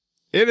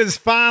It is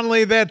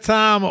finally that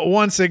time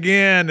once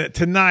again.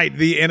 Tonight,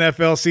 the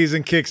NFL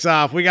season kicks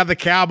off. We got the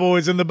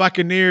Cowboys and the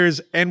Buccaneers,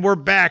 and we're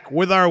back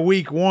with our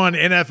Week 1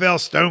 NFL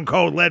Stone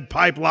Cold Lead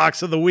Pipe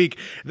Locks of the Week.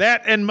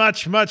 That and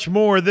much, much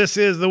more. This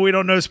is the We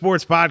Don't Know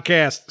Sports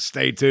Podcast.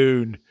 Stay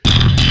tuned.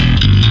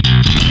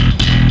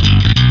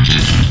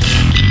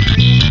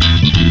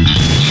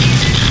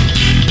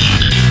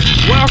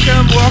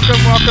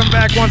 Welcome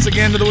back once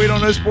again to the We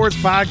Don't Know Sports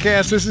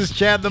Podcast. This is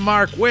Chad the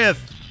Mark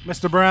with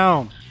Mr.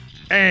 Brown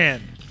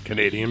and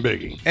Canadian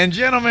Biggie. And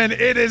gentlemen,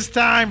 it is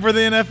time for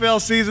the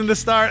NFL season to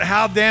start.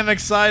 How damn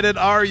excited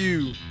are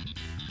you?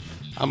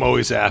 I'm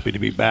always happy to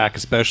be back,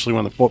 especially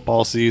when the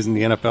football season,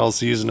 the NFL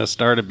season has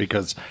started,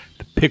 because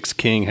the Picks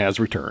King has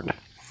returned.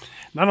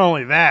 Not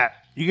only that,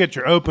 you get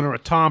your opener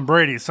with Tom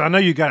Brady, so I know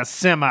you got a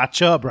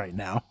semi-chub right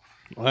now.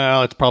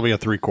 Well, it's probably a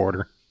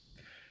 3/4.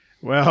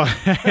 Well,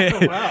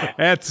 Wow.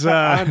 that's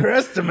I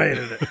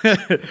underestimated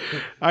it.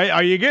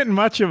 Are you getting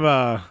much of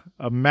a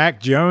Mac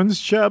Jones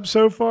chub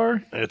so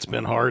far? It's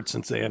been hard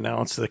since they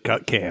announced the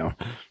cut Cam.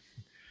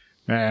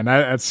 Man,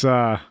 that's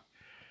got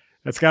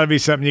to be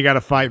something you got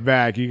to fight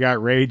back. You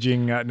got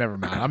raging. Never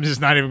mind. I'm just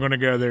not even going to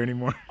go there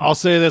anymore. I'll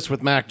say this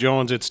with Mac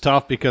Jones, it's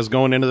tough because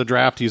going into the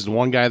draft, he's the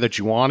one guy that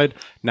you wanted.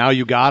 Now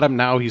you got him.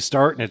 Now he's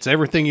starting. It's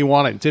everything you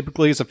wanted. And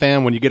typically, as a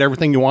fan, when you get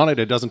everything you wanted,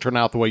 it doesn't turn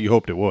out the way you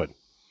hoped it would.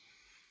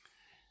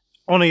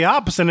 On the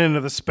opposite end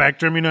of the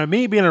spectrum,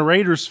 me being a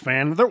Raiders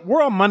fan,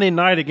 we're on Monday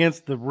night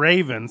against the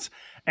Ravens,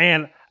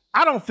 and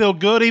I don't feel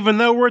good even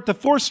though we're at the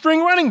fourth-string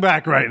running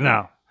back right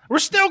now. We're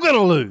still going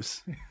to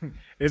lose.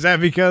 Is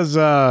that because,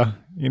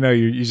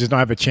 you just don't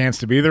have a chance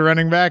to be the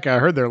running back? I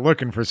heard they're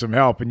looking for some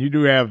help, and you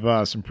do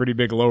have some pretty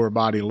big lower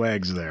body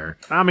legs there.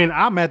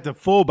 I'm at the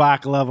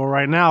fullback level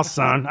right now,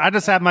 son. I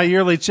just had my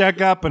yearly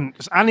checkup, and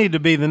I need to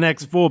be the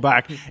next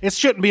fullback. It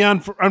shouldn't be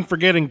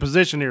unforgetting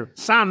position here.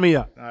 Sign me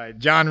up. All right,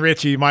 John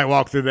Ritchie might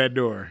walk through that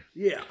door.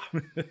 Yeah.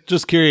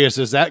 Just curious,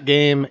 is that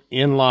game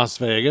in Las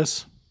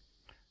Vegas?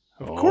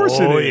 Of course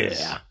it is.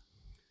 Yeah.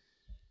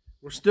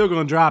 We're still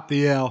going to drop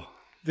the L.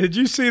 Did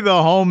you see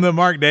the home that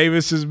Mark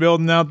Davis is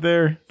building out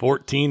there?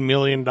 $14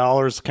 million,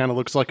 kind of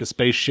looks like a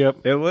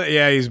spaceship.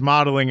 Yeah, he's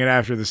modeling it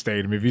after the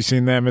stadium. Have you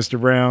seen that,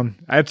 Mr. Brown?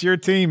 That's your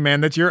team,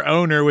 man. That's your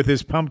owner with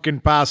his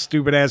pumpkin pie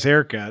stupid-ass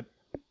haircut.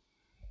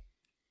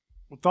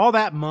 With all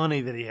that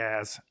money that he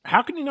has,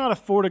 how can you not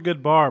afford a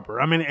good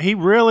barber? He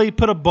really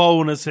put a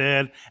bow in his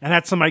head and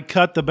had somebody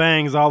cut the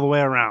bangs all the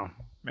way around.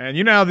 Man,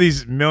 you know how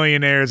these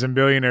millionaires and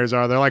billionaires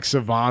are? They're like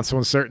savants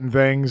on certain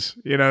things.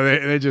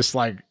 They're just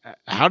like,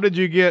 how did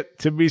you get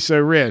to be so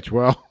rich?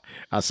 Well,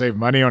 I save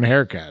money on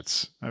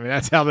haircuts.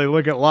 That's how they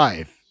look at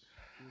life.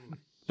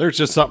 There's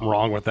just something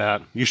wrong with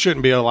that. You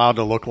shouldn't be allowed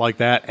to look like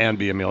that and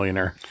be a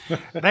millionaire.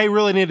 They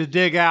really need to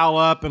dig Al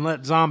up and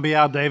let Zombie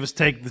Al Davis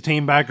take the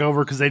team back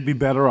over because they'd be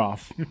better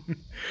off.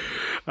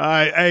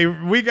 Hey,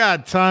 we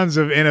got tons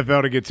of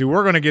NFL to get to.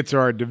 We're going to get to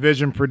our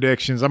division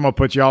predictions. I'm going to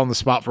put you all on the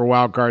spot for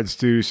wild cards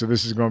too, so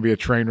this is going to be a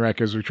train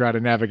wreck as we try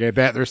to navigate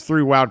that. There's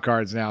 3 wild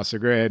cards now, so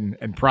go ahead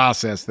and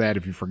process that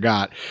if you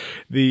forgot.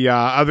 The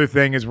other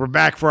thing is we're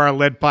back for our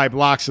lead pipe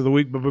locks of the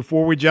week, but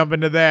before we jump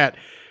into that,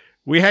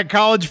 we had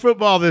college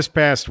football this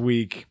past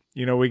week.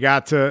 We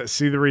got to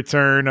see the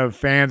return of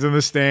fans in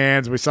the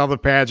stands. We saw the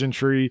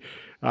pageantry.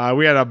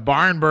 We had a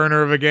barn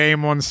burner of a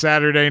game on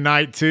Saturday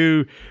night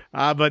too.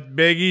 But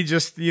Biggie,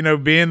 just,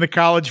 being the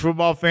college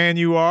football fan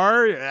you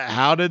are,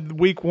 how did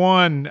week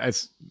 1,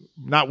 it's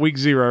not week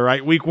 0,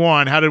 right? Week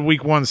 1, how did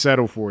week 1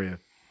 settle for you?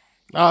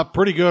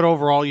 Pretty good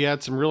overall. You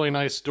had some really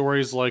nice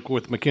stories, like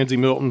with Mackenzie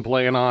Milton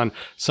playing on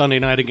Sunday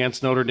night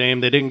against Notre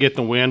Dame. They didn't get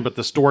the win, but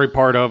the story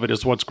part of it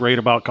is what's great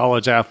about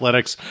college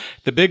athletics.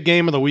 The big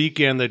game of the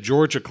weekend, the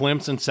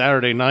Georgia-Clemson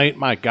Saturday night,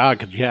 my God,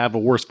 could you have a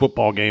worse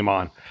football game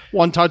on?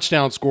 1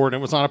 touchdown scored,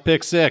 and it was on a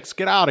pick 6.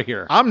 Get out of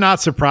here. I'm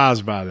not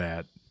surprised by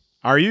that.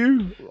 Are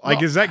you?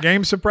 Does that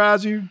game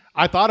surprise you?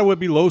 I thought it would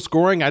be low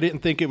scoring. I didn't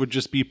think it would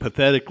just be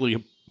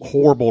pathetically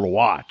horrible to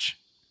watch.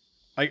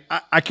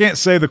 I can't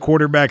say the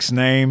quarterback's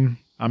name.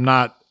 I'm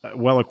not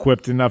well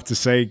equipped enough to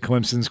say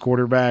Clemson's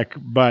quarterback,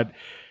 but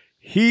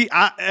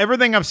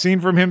everything I've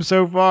seen from him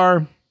so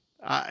far,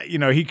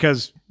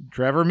 because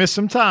Trevor missed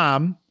some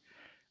time,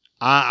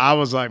 I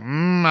was like,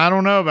 I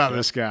don't know about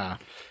this guy.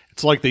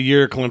 It's like the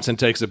year Clemson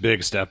takes a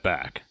big step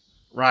back.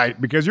 Right,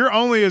 because you're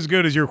only as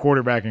good as your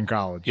quarterback in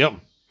college. Yep.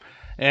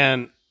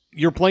 And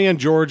you're playing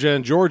Georgia,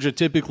 and Georgia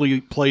typically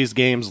plays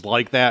games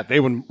like that. They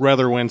would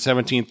rather win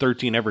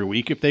 17-13 every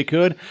week if they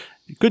could.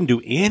 You couldn't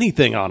do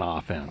anything on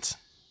offense.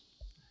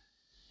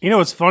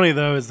 What's funny,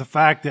 though, is the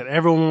fact that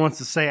everyone wants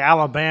to say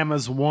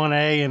Alabama's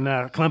 1A and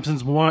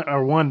Clemson's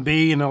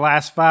 1B in the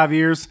last 5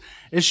 years.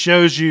 It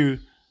shows you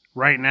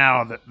right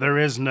now that there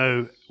is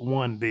no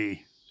 1B.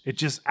 It's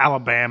just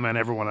Alabama and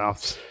everyone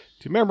else.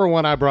 Do you remember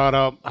when I brought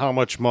up how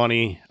much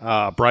money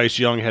Bryce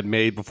Young had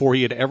made before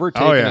he had ever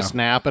taken a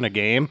snap in a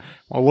game?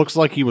 Well, it looks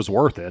like he was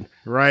worth it.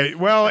 Right.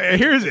 Well,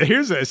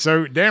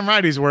 so damn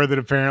right he's worth it,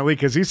 apparently,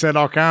 because he set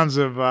all kinds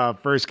of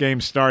first game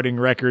starting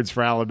records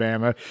for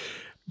Alabama.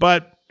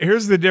 But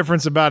here's the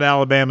difference about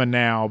Alabama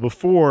now.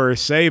 Before,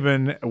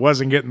 Saban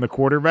wasn't getting the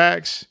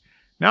quarterbacks.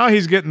 Now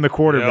he's getting the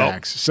quarterbacks.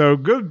 Yep. So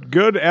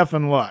good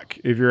effing luck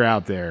if you're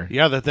out there.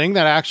 Yeah, the thing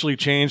that actually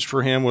changed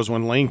for him was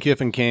when Lane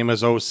Kiffin came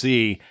as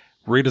OC,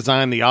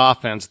 redesigned the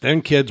offense.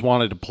 Then kids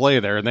wanted to play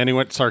there. And then he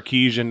went to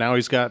Sarkisian. Now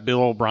he's got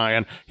Bill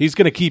O'Brien. He's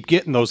going to keep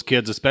getting those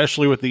kids,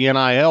 especially with the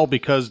NIL,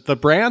 because the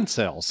brand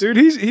sells. Dude,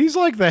 he's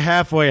like the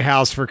halfway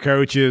house for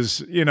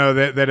coaches, you know,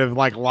 that have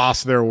like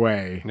lost their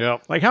way.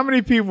 Yep. Like how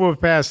many people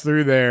have passed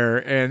through there,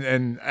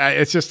 and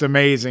it's just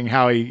amazing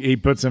how he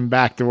puts them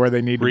back to where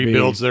they need to be.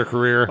 Rebuilds their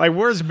career. Like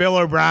where's Bill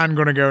O'Brien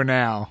going to go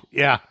now?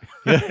 Yeah.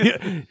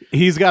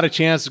 He's got a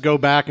chance to go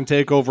back and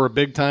take over a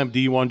big-time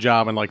D1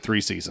 job in like 3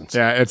 seasons.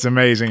 Yeah, it's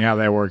amazing how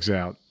that works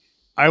out.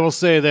 I will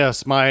say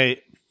this. My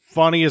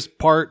funniest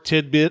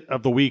tidbit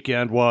of the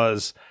weekend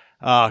was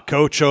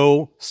Coach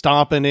O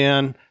stomping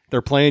in.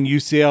 They're playing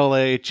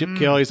UCLA. Chip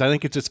Kelly's, I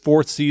think it's his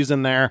 4th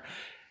season there.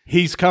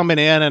 He's coming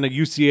in, and a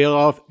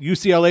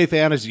UCLA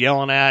fan is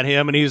yelling at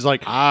him, and he's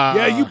like,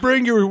 yeah, you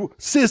bring your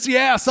sissy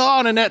ass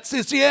on in that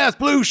sissy ass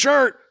blue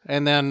shirt.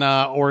 And then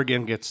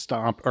Oregon gets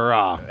stomped. Or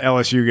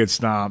LSU gets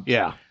stomped.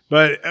 Yeah.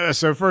 But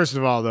so first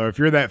of all, though, if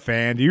you're that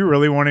fan, do you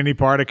really want any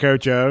part of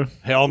Coach O?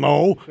 Hell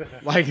no.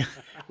 Like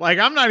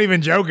I'm not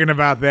even joking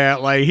about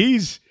that. Like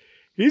he's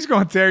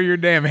going to tear your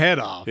damn head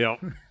off.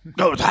 Yep.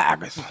 Go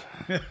Tigers.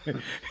 We're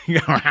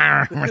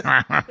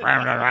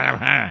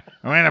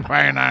gonna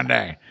play on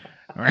day.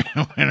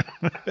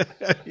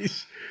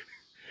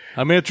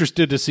 I'm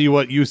interested to see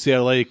what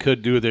UCLA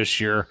could do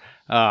this year.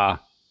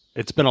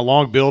 It's been a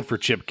long build for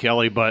Chip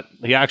Kelly, but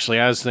he actually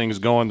has things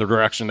going the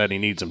direction that he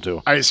needs them to.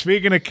 All right,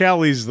 speaking of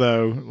Kelly's,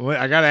 though,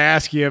 I got to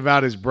ask you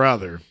about his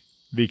brother,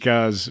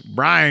 because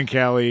Brian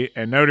Kelly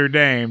and Notre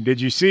Dame,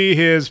 did you see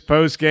his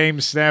post-game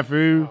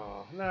snafu?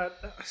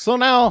 So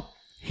now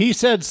he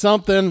said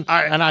something,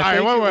 and I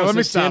think wait, let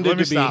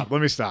me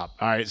me stop.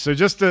 All right, so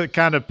just to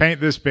kind of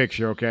paint this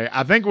picture, okay,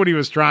 I think what he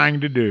was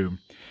trying to do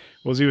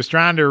was he was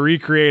trying to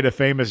recreate a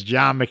famous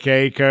John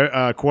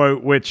McKay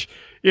quote, which,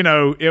 you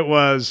know, it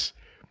was,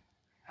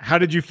 how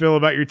did you feel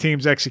about your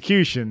team's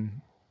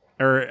execution?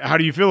 Or how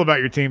do you feel about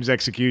your team's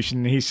execution?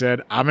 And he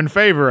said, I'm in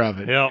favor of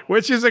it, Yep.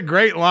 which is a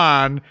great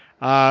line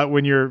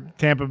when your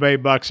Tampa Bay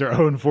Bucks are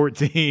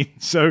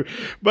 0-14. So,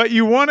 but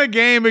you won a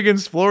game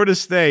against Florida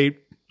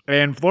State,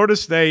 and Florida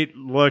State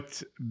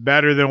looked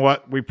better than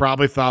what we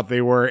probably thought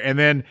they were. And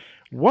then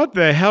what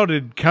the hell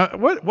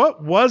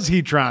what was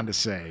he trying to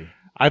say?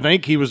 I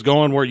think he was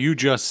going where you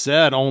just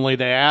said, only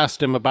they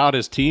asked him about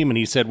his team, and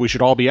he said we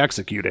should all be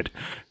executed.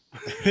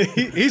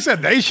 He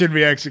said they should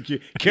be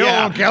executed.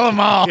 Kill them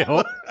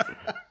all.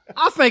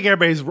 I think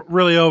everybody's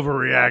really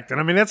overreacting.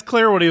 I mean, that's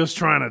clear what he was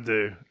trying to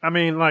do. I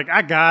mean, like,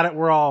 I got it.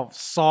 We're all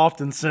soft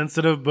and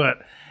sensitive,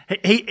 but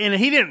he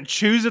didn't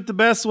choose it the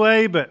best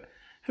way, but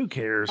who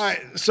cares? All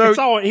right,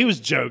 so he was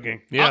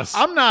joking. Yes.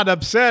 I'm not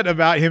upset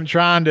about him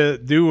trying to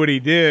do what he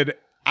did.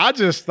 I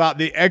just thought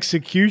the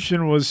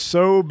execution was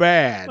so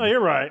bad. Oh, you're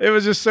right. It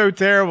was just so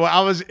terrible.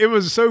 It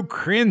was so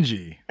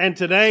cringy. And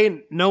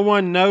today, no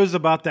one knows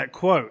about that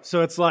quote.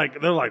 So it's like,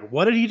 they're like,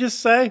 what did he just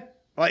say?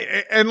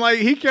 Like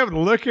he kept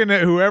looking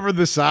at whoever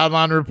the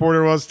sideline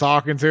reporter was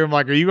talking to him,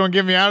 like, are you going to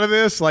get me out of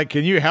this? Like,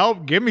 can you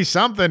help? Give me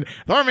something.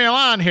 Throw me a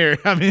line here.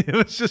 I mean, it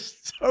was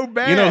just so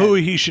bad. You know who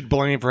he should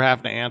blame for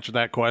having to answer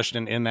that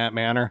question in that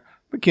manner?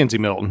 McKenzie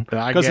Milton.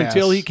 Because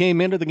until he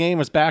came into the game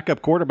as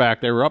backup quarterback,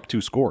 they were up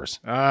 2 scores.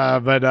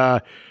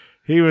 But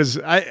he was.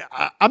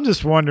 I'm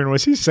just wondering,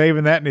 was he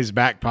saving that in his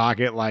back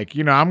pocket? Like,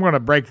 you know, I'm going to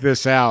break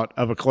this out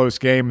of a close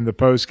game in the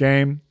post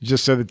game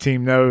just so the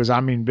team knows I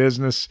mean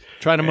business.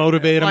 Trying to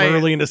motivate him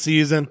early in the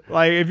season.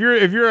 Like, if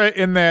you're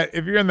in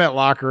that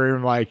locker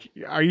room, like,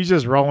 are you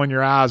just rolling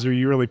your eyes, or are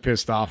you really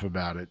pissed off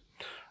about it?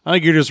 I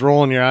think you're just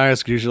rolling your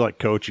eyes because you're like,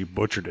 Coach, you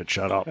butchered it.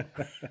 Shut up.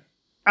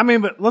 I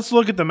mean, but let's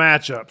look at the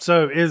matchup.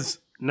 So is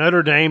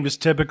Notre Dame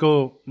just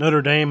typical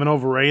Notre Dame and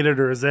overrated,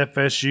 or is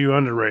FSU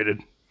underrated?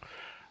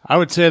 I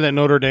would say that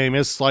Notre Dame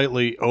is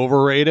slightly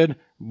overrated,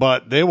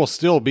 but they will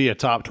still be a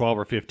top 12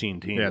 or 15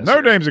 team. Yeah,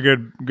 Notre Dame's a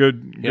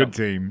good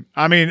team.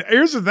 I mean,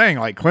 here's the thing: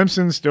 like,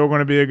 Clemson's still going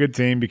to be a good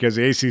team because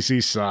the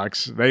ACC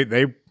sucks.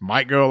 They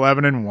might go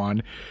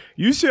 11-1.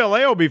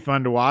 UCLA will be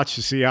fun to watch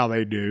to see how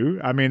they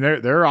do. I mean,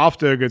 they're off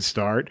to a good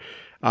start.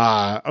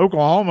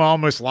 Oklahoma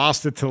almost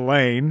lost it to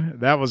Tulane.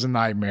 That was a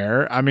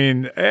nightmare. I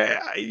mean,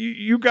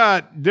 you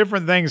got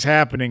different things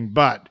happening,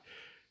 but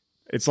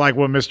it's like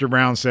what Mr.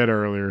 Brown said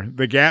earlier.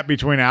 The gap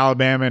between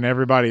Alabama and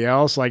everybody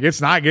else, like,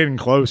 it's not getting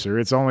closer.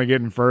 It's only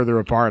getting further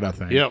apart, I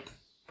think. Yep.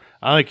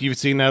 I think you've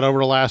seen that over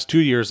the last 2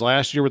 years.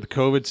 Last year with the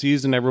COVID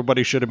season,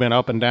 everybody should have been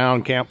up and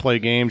down, can't play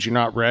games, you're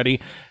not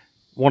ready.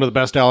 One of the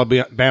best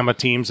Alabama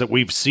teams that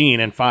we've seen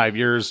in 5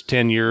 years,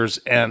 10 years,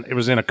 and it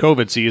was in a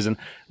COVID season.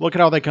 Look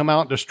at how they come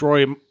out and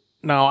destroy them.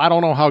 Now, I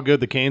don't know how good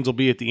the Canes will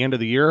be at the end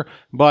of the year,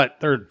 but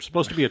they're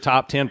supposed to be a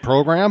top 10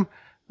 program.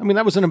 I mean,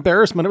 that was an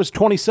embarrassment. It was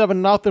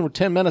 27-0 with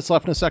 10 minutes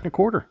left in the second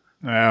quarter.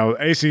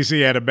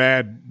 ACC had a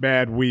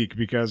bad week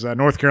because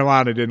North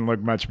Carolina didn't look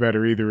much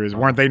better either.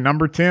 Weren't they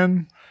number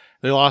 10?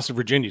 They lost to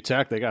Virginia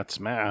Tech. They got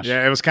smashed.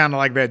 Yeah, it was kind of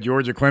like that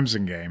Georgia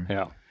Clemson game.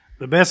 Yeah.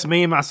 The best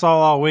meme I saw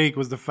all week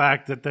was the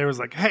fact that there was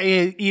like,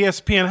 hey,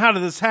 ESPN, how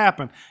did this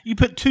happen? You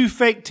put 2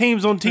 fake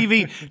teams on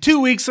TV 2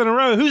 weeks in a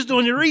row. Who's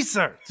doing your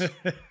research?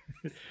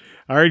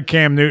 I heard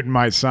Cam Newton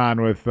might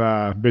sign with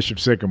Bishop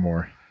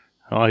Sycamore.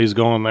 Oh, he's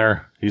going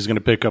there. He's going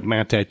to pick up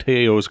Manti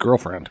Te'o's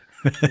girlfriend.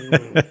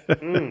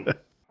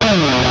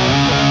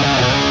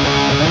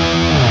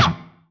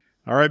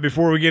 All right,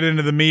 before we get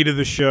into the meat of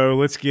the show,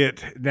 let's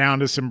get down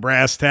to some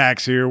brass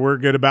tacks here. We're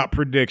good about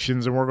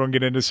predictions, and we're going to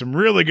get into some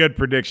really good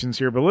predictions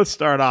here. But let's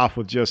start off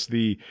with just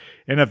the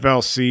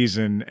NFL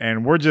season,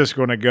 and we're just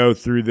going to go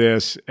through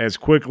this as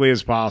quickly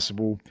as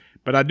possible.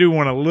 But I do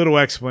want a little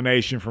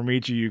explanation from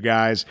each of you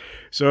guys.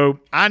 So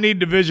I need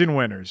division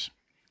winners.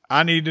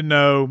 I need to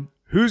know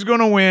who's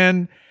going to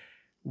win,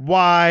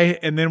 why,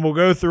 and then we'll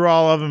go through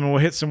all of them, and we'll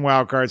hit some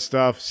wild card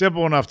stuff.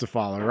 Simple enough to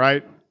follow,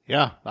 right?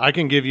 Yeah, I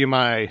can give you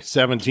my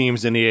 7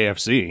 teams in the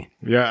AFC.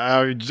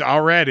 Yeah,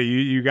 already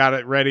you got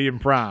it ready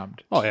and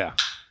primed. Oh, yeah.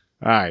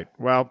 All right.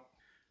 Well,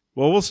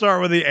 we'll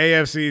start with the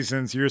AFC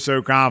since you're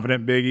so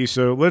confident, Biggie.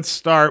 So let's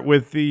start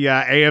with the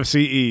AFC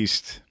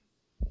East.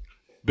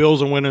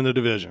 Bills are winning the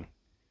division.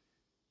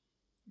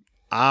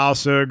 I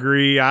also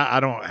agree. I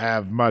don't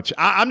have much.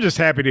 I'm just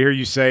happy to hear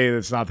you say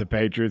it's not the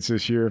Patriots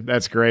this year.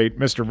 That's great.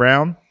 Mr.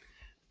 Brown?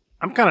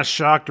 I'm kind of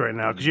shocked right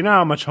now because you know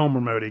how much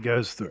homer mode he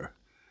goes through.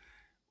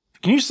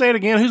 Can you say it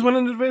again? Who's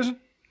winning the division?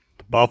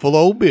 The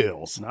Buffalo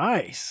Bills.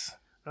 Nice.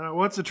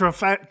 What's the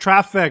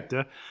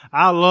trifecta?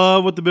 I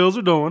love what the Bills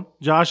are doing.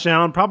 Josh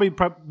Allen probably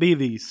be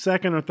the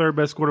second or third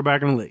best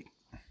quarterback in the league.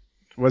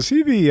 Was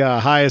he the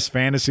highest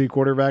fantasy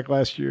quarterback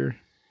last year?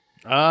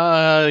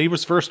 He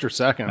was first or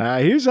second.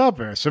 He was up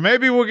there. So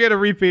maybe we'll get a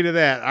repeat of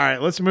that. All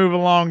right, let's move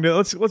along.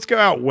 Let's go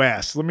out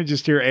west. Let me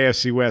just hear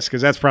AFC West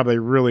because that's probably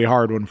a really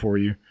hard one for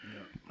you.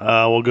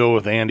 We'll go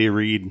with Andy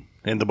Reid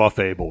and the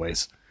Buffet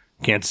Boys.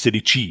 Kansas City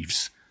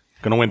Chiefs.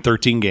 Going to win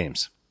 13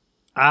 games.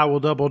 I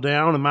will double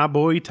down on my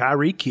boy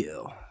Tyreek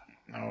Hill.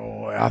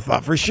 Oh, I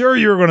thought for sure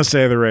you were going to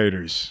say the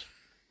Raiders.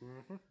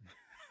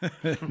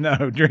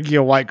 No, drink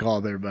you a White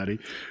Claw there, buddy.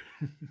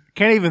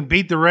 Can't even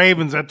beat the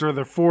Ravens after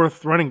their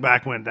 4th running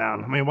back went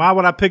down. I mean, why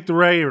would I pick the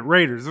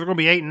Raiders? They're going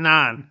to be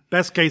 8-9.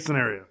 Best case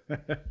scenario.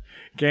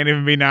 Can't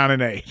even be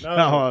 9-8. No.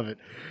 I love it.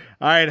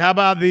 All right, how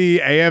about the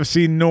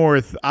AFC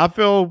North? I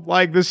feel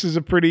like this is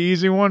a pretty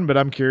easy one, but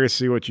I'm curious to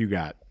see what you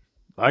got.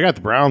 I got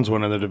the Browns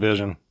winning the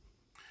division.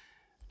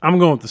 I'm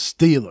going with the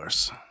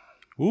Steelers.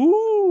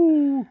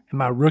 Ooh. And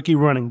my rookie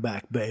running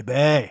back,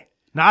 baby.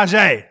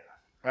 Najee.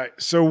 All right,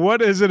 so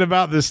what is it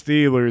about the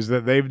Steelers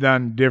that they've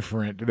done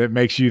different that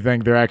makes you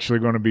think they're actually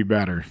going to be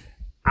better?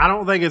 I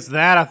don't think it's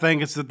that. I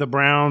think it's that the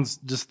Browns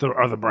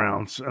are the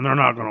Browns, and they're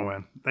not going to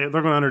win. They're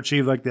going to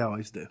underachieve like they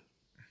always do.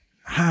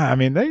 I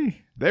mean,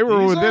 they were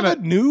These within are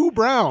the new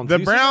Browns. The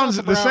Browns,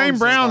 the same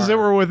Browns that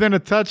were within a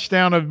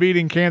touchdown of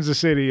beating Kansas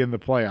City in the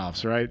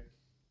playoffs, right?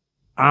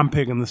 I'm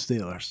picking the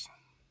Steelers.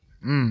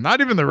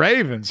 Not even the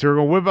Ravens, who are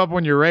going to whip up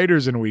on your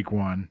Raiders in week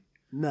 1.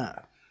 No.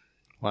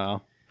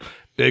 Wow.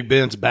 Big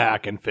Ben's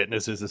back, and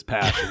fitness is his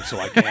passion, so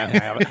I can't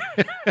have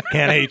it.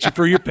 Can't hate you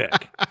for your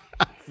pick.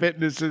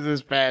 Fitness is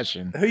his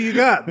passion. Who you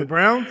got? The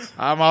Browns?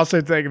 I'm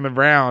also taking the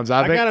Browns.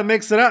 I think got to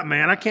mix it up,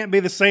 man. I can't be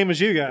the same as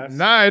you guys.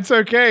 No, it's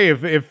okay.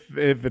 If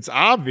it's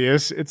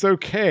obvious, it's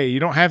okay. You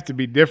don't have to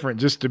be different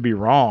just to be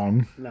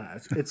wrong. No,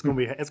 it's going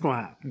to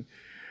happen.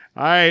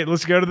 All right,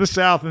 let's go to the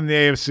South in the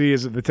AFC.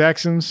 Is it the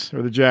Texans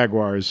or the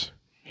Jaguars?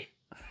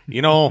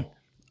 You know,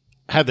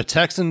 had the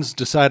Texans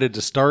decided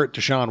to start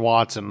Deshaun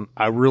Watson,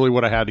 I really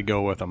would have had to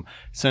go with them.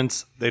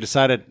 Since they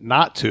decided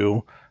not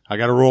to, I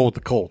got to roll with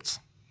the Colts.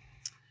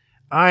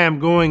 I am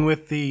going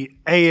with the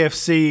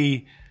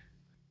AFC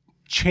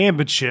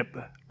Championship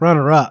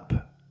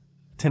runner-up,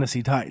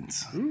 Tennessee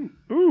Titans.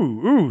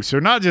 Ooh. So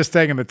not just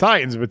taking the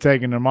Titans, but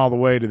taking them all the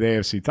way to the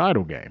AFC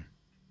title game.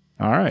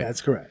 All right. That's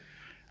correct.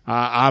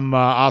 I'm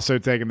also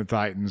taking the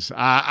Titans.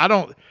 I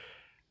don't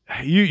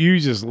 – you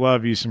just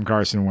love you some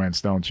Carson Wentz,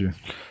 don't you?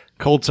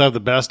 Colts have the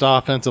best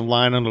offensive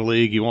line in the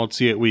league. You won't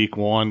see it week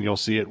 1. You'll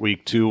see it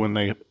week 2 when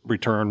they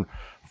return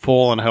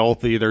full and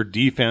healthy. Their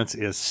defense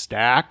is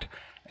stacked,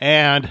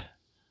 and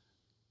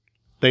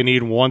they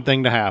need one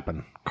thing to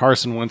happen.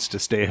 Carson Wentz to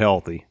stay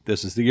healthy.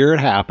 This is the year it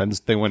happens.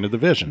 They win the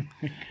division.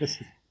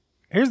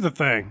 Here's the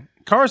thing.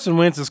 Carson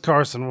Wentz is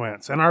Carson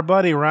Wentz, and our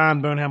buddy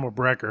Ryan Bonehammer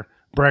Brecker,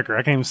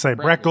 I can't even say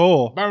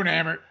Breckle.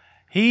 Bonehammer.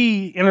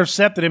 He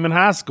intercepted him in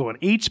high school, and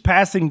each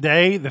passing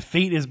day, the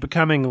feet is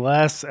becoming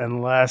less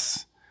and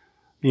less,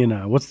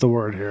 what's the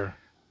word here?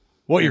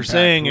 What you're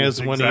saying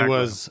is when he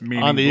was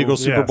on the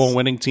Eagles Super Bowl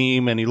winning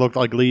team and he looked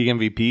like league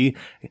MVP,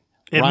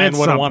 Ryan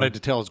would have wanted to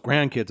tell his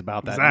grandkids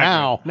about that.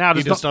 Exactly. Now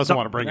he just doesn't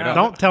want to bring it up.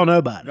 Don't tell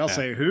nobody. They'll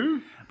say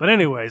who? But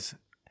anyways,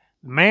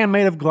 man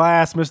made of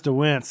glass, Mr.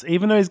 Wentz,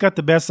 even though he's got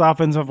the best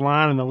offensive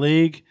line in the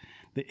league,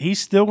 he's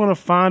still going to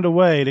find a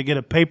way to get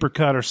a paper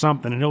cut or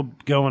something, and he'll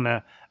go in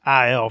the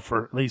IL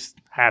for at least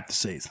half the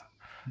season.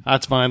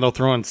 That's fine. They'll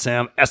throw in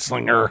Sam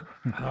Esslinger.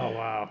 Oh,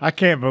 wow. I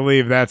can't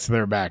believe that's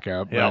their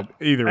backup. Yep.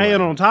 But either way. Hey,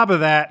 and on top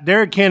of that,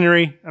 Derrick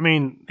Henry, I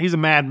mean, he's a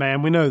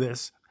madman. We know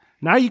this.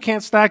 Now you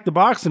can't stack the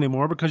box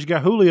anymore because you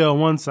got Julio on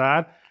one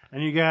side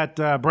and you got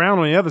Brown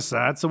on the other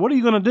side. So what are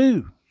you going to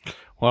do?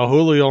 Well,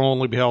 Julio will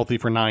only be healthy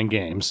for 9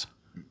 games.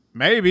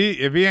 Maybe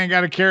if he ain't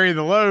got to carry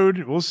the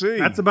load, we'll see.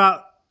 That's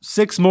about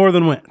 6 more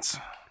than Wentz.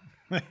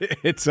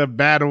 It's a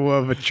battle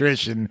of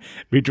attrition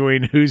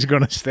between who's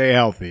going to stay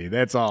healthy.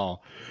 That's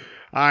all.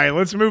 All right,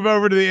 let's move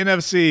over to the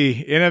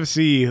NFC.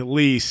 NFC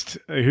least.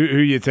 Who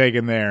you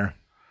taking there?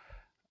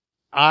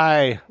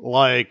 I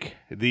like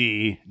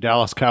the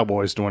Dallas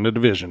Cowboys to win the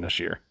division this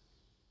year.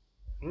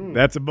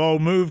 That's a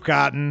bold move,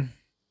 Cotton.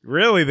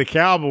 Really, the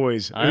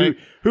Cowboys,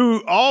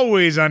 who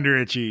always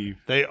underachieve.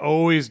 They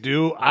always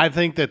do. I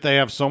think that they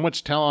have so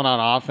much talent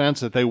on offense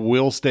that they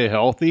will stay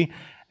healthy,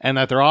 and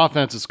that their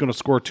offense is going to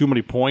score too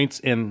many points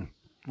in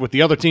with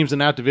the other teams in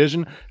that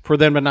division for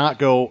them to not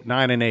go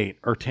 9-8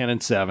 or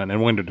 10-7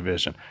 and win the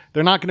division.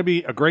 They're not going to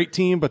be a great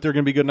team, but they're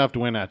going to be good enough to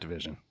win that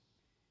division.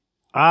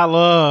 I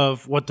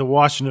love what the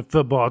Washington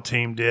football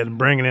team did in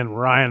bringing in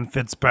Ryan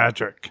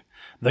Fitzpatrick,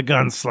 the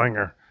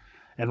gunslinger,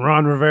 and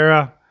Ron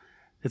Rivera.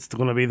 It's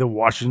going to be the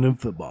Washington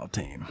football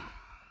team.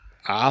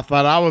 I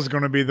thought I was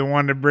going to be the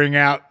one to bring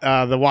out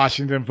the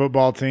Washington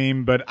football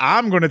team, but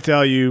I'm going to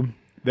tell you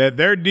that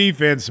their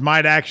defense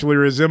might actually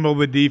resemble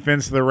the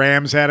defense the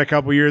Rams had a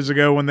couple years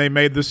ago when they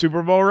made the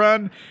Super Bowl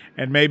run,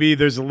 and maybe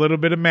there's a little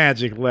bit of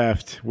magic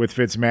left with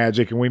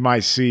Fitzmagic, and we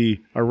might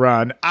see a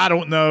run. I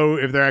don't know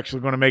if they're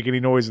actually going to make any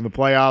noise in the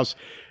playoffs,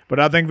 but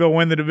I think they'll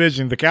win the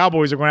division. The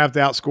Cowboys are going to have to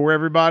outscore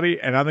everybody,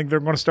 and I think they're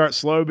going to start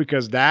slow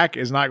because Dak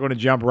is not going to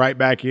jump right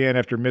back in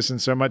after missing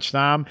so much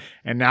time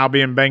and now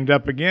being banged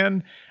up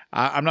again.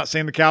 I'm not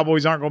saying the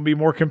Cowboys aren't going to be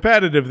more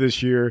competitive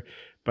this year,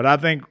 but I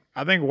think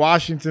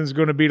Washington's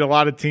going to beat a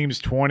lot of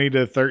teams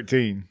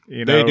 20-13.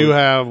 You know? They do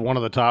have one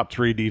of the top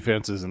 3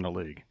 defenses in the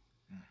league.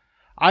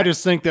 I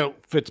just think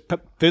that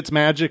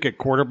Fitzmagic at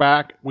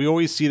quarterback, we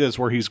always see this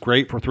where he's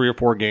great for 3 or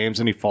 4 games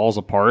and he falls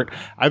apart.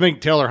 I think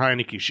Taylor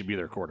Heineke should be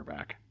their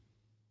quarterback.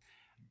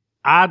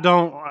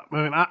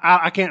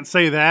 I can't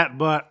say that,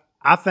 but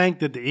I think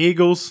that the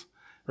Eagles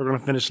are going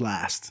to finish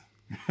last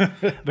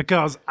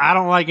because I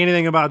don't like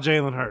anything about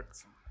Jalen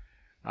Hurts.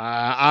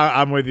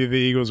 I'm with you. The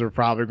Eagles are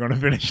probably going to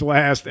finish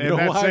last, and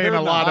that's saying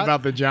a lot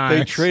about the Giants.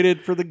 They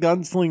traded for the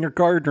gunslinger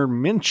Gardner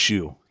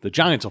Minshew. The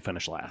Giants will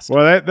finish last.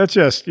 Well, that's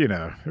just,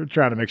 they're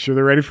trying to make sure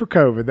they're ready for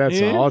COVID.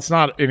 That's all. It's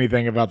not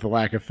anything about the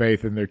lack of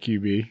faith in their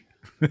QB.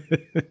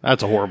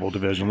 That's a horrible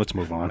division. Let's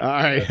move on. All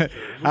right.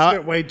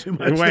 We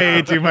spent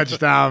way too much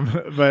time.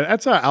 But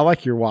that's I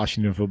like your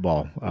Washington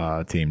football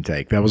team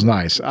take. That was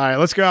nice. All right,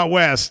 let's go out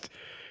west.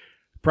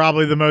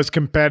 Probably the most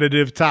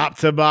competitive top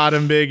to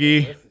bottom,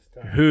 Biggie.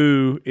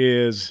 Who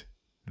is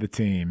the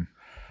team?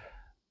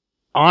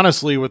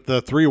 Honestly, with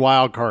the 3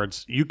 wild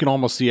cards, you can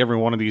almost see every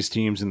one of these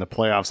teams in the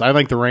playoffs. I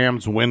think the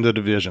Rams win the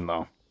division,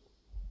 though.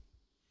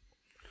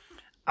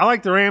 I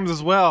like the Rams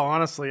as well,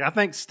 honestly. I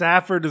think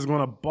Stafford is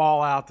going to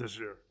ball out this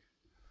year.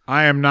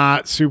 I am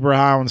not super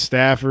high on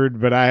Stafford,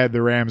 but I had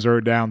the Rams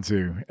wrote down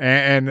too.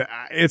 And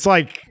it's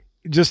like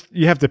just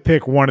you have to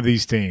pick one of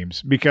these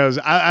teams because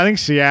I think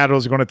Seattle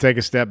is going to take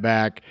a step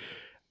back.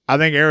 I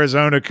think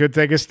Arizona could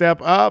take a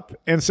step up,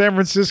 and San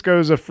Francisco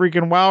is a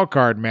freaking wild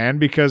card, man,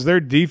 because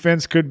their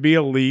defense could be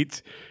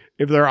elite.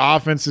 If their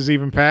offense is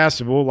even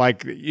passable,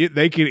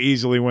 they could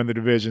easily win the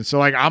division.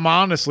 So, I'm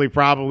honestly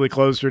probably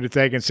closer to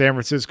taking San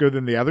Francisco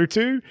than the other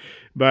two,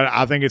 but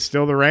I think it's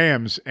still the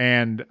Rams.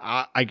 And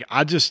I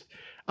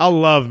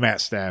love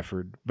Matt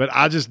Stafford, but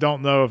I just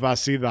don't know if I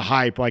see the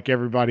hype like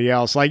everybody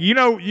else. Let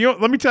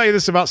me tell you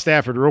this about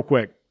Stafford real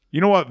quick. You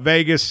know what?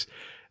 Vegas,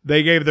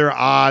 they gave their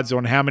odds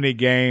on how many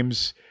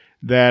games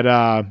that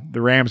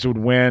the Rams would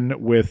win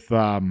with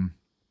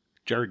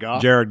Jared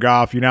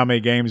Goff. You know how many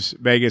games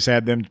Vegas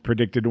had them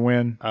predicted to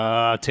win?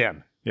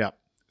 10. Yeah.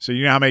 So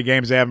you know how many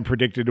games they have them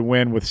predicted to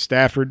win with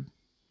Stafford?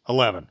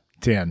 11.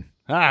 10.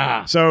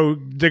 So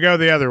to go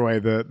the other way,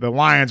 the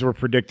Lions were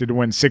predicted to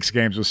win 6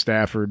 games with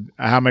Stafford.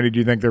 How many do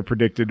you think they're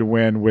predicted to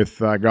win with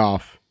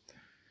Goff?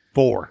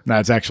 4. No,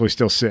 it's actually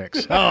still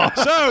 6.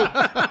 So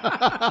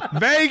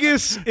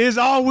Vegas is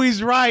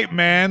always right,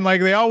 man.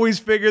 They always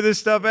figure this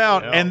stuff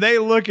out, and they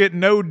look at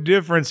no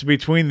difference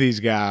between these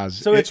guys.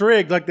 So it's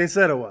rigged like they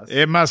said it was.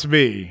 It must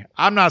be.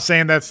 I'm not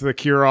saying that's the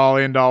cure-all,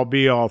 end-all,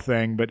 be-all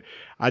thing, but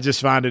I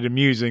just find it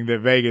amusing that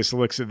Vegas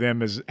looks at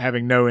them as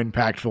having no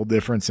impactful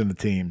difference in the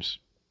teams.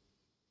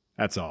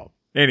 That's all.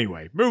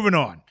 Anyway, moving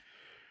on.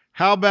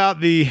 How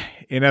about the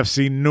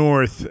NFC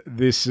North?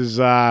 This is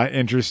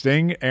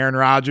interesting. Aaron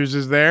Rodgers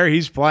is there.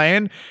 He's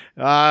playing.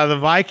 The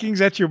Vikings,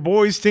 that's your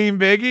boys' team,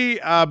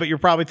 Biggie, but you're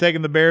probably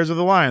taking the Bears or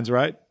the Lions,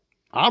 right?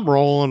 I'm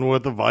rolling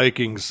with the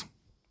Vikings.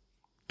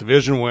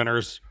 Division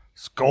winners.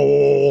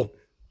 Skol.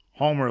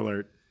 Homer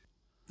alert.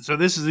 So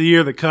this is the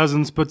year that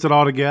Cousins puts it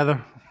all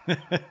together?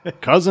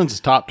 Cousins is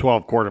top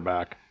 12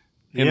 quarterback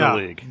in the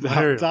league.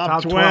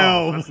 Top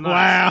 12. That's nice.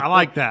 Wow. I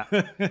like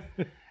that.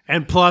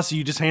 And plus,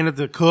 you just hand it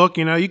to Cook.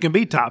 You can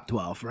be top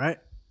 12, right?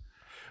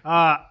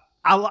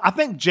 I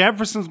think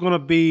Jefferson's going to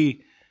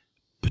be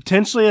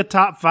potentially a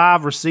top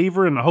 5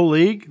 receiver in the whole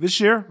league this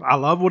year. I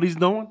love what he's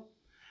doing.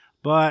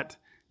 But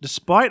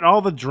despite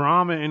all the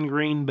drama in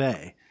Green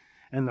Bay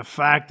and the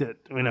fact that,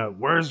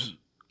 where's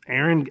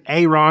Aaron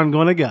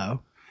going to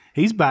go?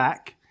 He's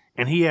back,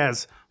 and he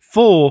has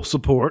full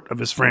support of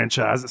his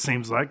franchise, it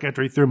seems like,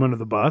 after he threw him under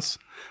the bus.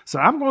 So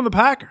I'm going the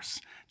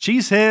Packers.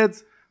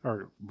 Cheeseheads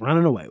are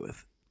running away with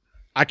it.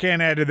 I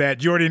can't add to that.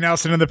 Jordy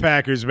Nelson and the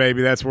Packers,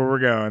 baby. That's where we're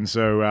going.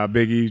 So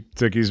Biggie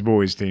took his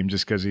boys' team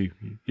just because he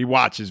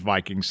watches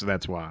Vikings, so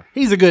that's why.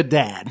 He's a good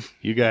dad.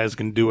 You guys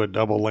can do a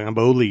double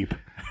Lambeau leap.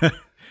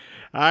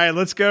 All right,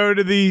 let's go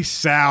to the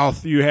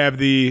South. You have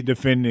the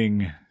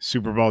defending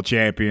Super Bowl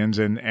champions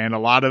and a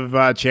lot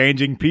of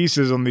changing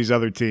pieces on these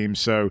other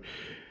teams. So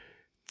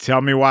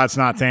tell me why it's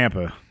not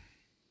Tampa.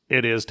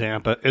 It is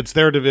Tampa. It's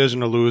their division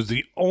to lose.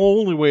 The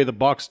only way the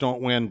Bucs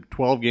don't win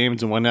 12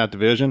 games and win that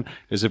division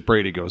is if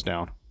Brady goes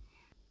down.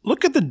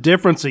 Look at the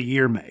difference a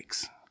year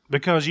makes.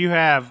 Because you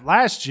have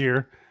last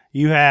year,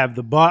 you have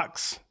the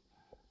Bucs,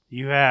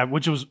 they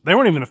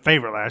weren't even a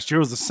favorite last year. It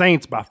was the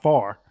Saints by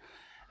far.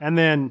 And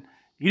then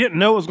you didn't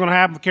know what was going to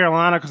happen with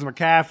Carolina because of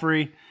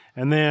McCaffrey.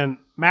 And then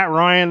Matt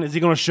Ryan, is he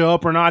going to show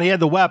up or not? He had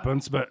the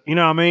weapons, but you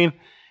know what I mean?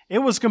 It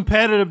was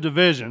competitive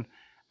division.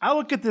 I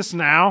look at this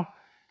now,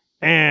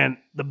 and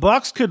the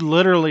Bucs could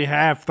literally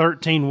have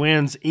 13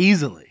 wins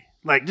easily.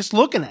 Like, just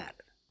looking at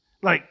it.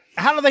 Like,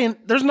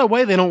 there's no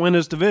way they don't win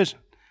this division.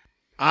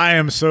 I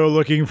am so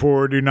looking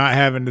forward to not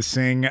having to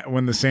sing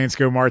when the Saints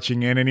go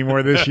marching in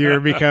anymore this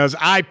year because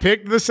I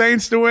picked the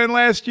Saints to win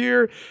last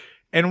year.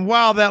 And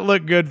while that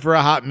looked good for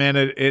a hot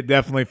minute, it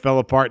definitely fell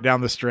apart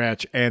down the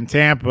stretch. And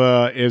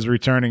Tampa is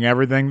returning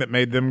everything that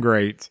made them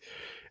great.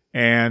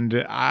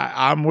 And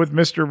I'm with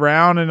Mr.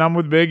 Brown and I'm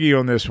with Biggie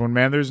on this one,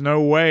 man. There's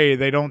no way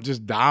they don't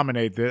just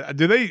dominate this.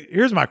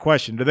 Here's my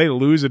question. Do they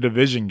lose a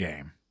division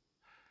game?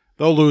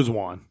 They'll lose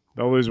one.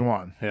 They'll lose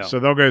one. Yeah. So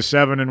they'll go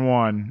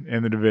 7-1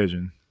 in the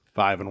division.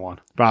 5-1.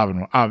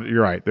 5-1.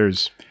 You're right.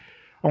 There's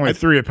only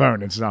 3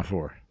 opponents, not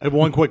 4. I have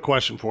one quick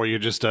question for you,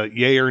 just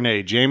yay or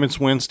nay.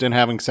 Jameis Winston,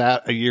 having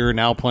sat a year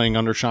now playing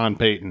under Sean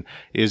Payton,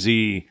 is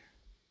he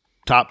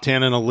top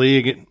 10 in the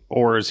league,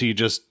 or is he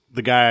just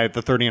the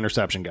 30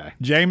 interception guy?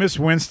 Jameis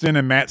Winston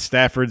and Matt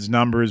Stafford's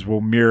numbers will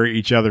mirror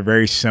each other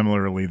very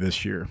similarly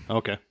this year.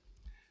 Okay.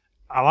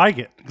 I like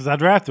it because I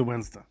drafted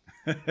Winston.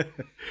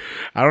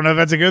 I don't know if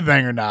that's a good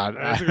thing or not.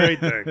 That's a great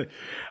thing.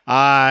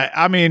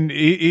 I mean,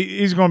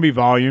 he's going to be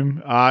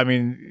volume. I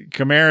mean,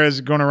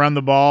 Kamara's going to run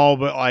the ball,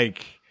 but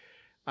like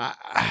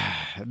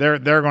they're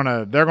going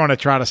to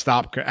try to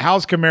stop.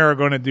 How's Kamara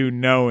going to do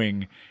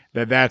knowing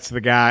that that's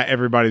the guy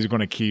everybody's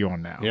going to key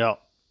on now? Yeah.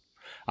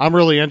 I'm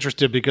really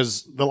interested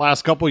because the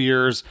last couple of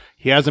years,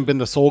 he hasn't been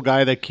the sole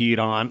guy that keyed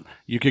on.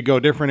 You could go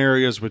different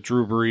areas with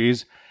Drew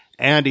Brees,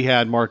 and he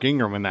had Mark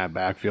Ingram in that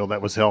backfield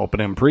that was helping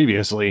him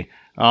previously.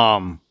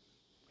 And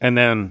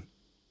then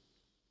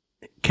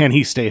can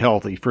he stay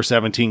healthy for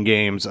 17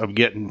 games of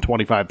getting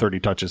 25, 30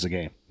 touches a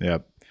game?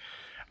 Yep.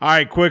 All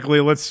right, quickly,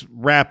 let's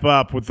wrap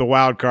up with the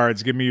wild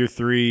cards. Give me your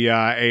 3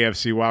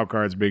 AFC wild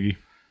cards, Biggie.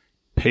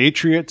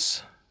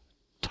 Patriots,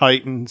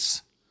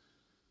 Titans,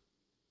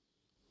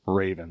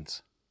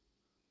 Ravens.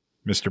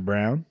 Mr.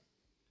 Brown?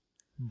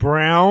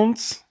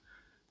 Browns.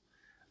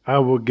 I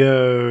will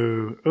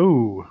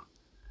go.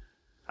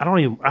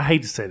 I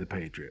hate to say the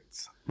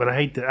Patriots, but I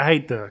hate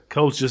the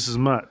Colts just as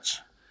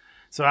much.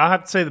 So I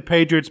have to say the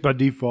Patriots by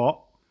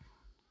default.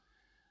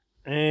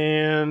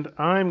 And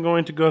I'm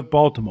going to go with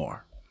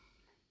Baltimore.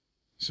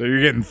 So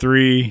you're getting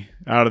 3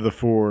 out of the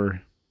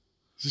 4.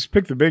 Just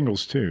pick the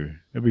Bengals, too.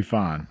 It'll be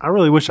fine. I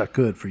really wish I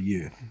could for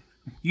you.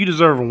 You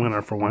deserve a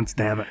winner for once,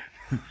 damn it.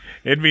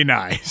 It'd be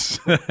nice.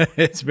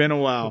 It's been a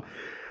while.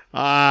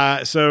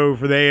 So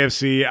for the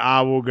AFC,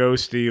 I will go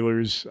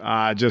Steelers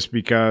just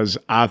because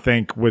I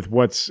think with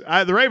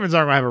the Ravens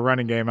aren't going to have a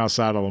running game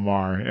outside of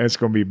Lamar. It's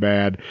going to be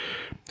bad.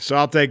 So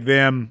I'll take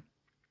them.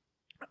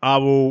 I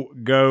will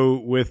go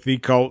with the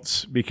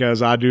Colts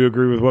because I do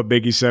agree with what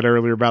Biggie said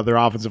earlier about their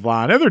offensive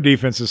line. And their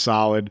defense is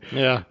solid.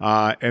 Yeah.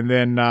 And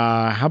then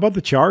how about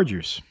the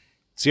Chargers?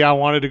 See, I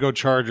wanted to go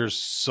Chargers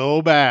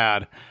so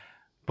bad,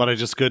 but I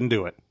just couldn't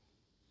do it.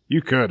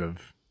 You could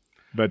have,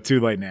 but too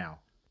late now.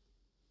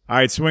 All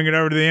right, swing it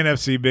over to the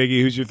NFC,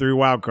 Biggie. Who's your 3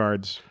 wild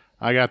cards?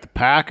 I got the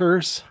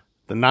Packers,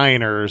 the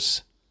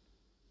Niners,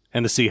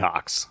 and the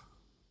Seahawks.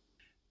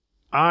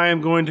 I am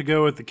going to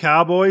go with the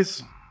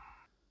Cowboys,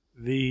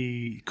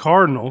 the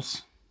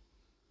Cardinals,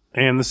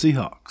 and the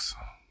Seahawks.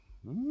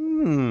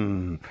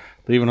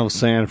 Leaving old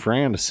San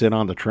Fran to sit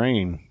on the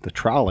train, the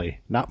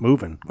trolley, not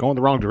moving, going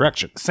the wrong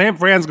direction. San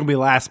Fran's going to be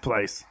last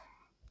place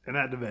in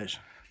that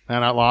division.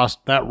 And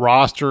that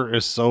roster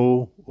is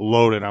so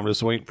loaded. I'm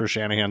just waiting for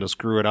Shanahan to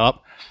screw it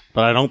up.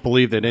 But I don't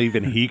believe that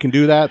even he can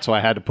do that, so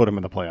I had to put him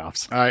in the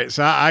playoffs. All right,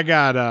 so I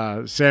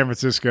got San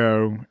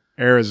Francisco,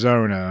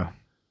 Arizona,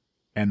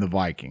 and the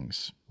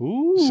Vikings.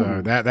 Ooh.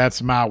 So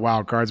that's my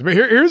wild cards. But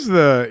here's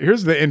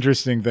the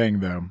interesting thing,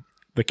 though.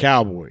 The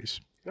Cowboys.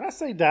 Did I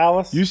say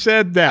Dallas? You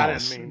said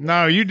Dallas. didn't mean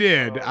No, you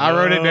did. I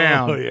wrote it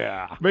down. Oh,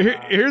 yeah.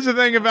 But here's the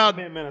thing about. I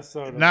meant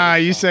Minnesota. Nah,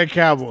 you said Fine.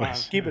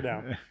 Cowboys. Keep it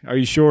down. Are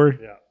you sure?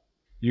 Yeah.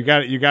 You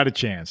got a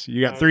chance. You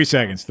got 3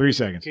 seconds. 3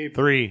 seconds. Keep it.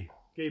 3,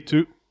 Keep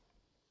 2.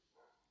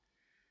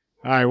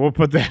 All right, we'll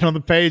put that on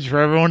the page for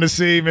everyone to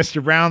see.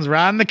 Mr. Brown's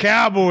riding the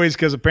Cowboys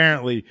because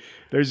apparently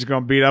they're just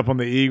going to beat up on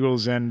the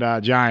Eagles and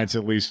Giants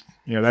at least.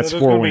 You know, that's So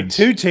there's 4 gonna wins.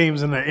 be 2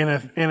 teams in the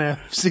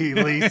NFC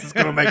at least that's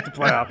going to make the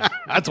playoffs.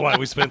 That's why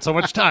we spent so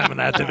much time in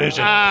that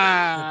division.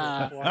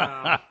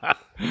 Wow.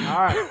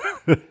 All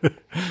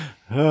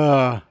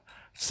right.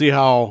 See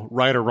how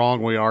right or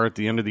wrong we are at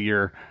the end of the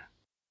year.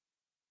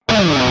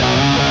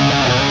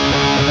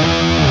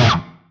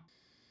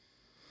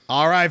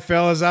 All right,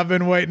 fellas, I've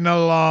been waiting a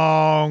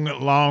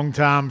long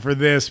time for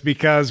this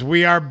because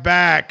we are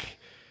back.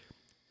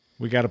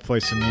 We got to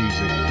play some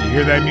music. You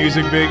hear that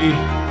music, Biggie?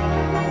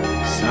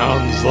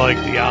 Sounds like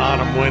the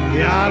autumn wind.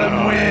 The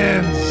autumn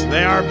winds.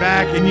 They are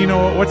back. And you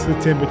know what? What's the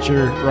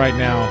temperature right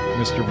now,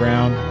 Mr.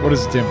 Brown? What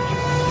is the temperature?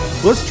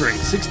 Blitzering,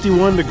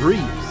 61 degrees.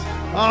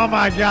 Oh,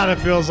 my God. It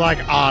feels like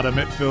autumn.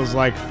 It feels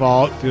like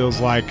fall. It feels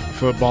like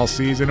football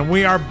season. And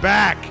we are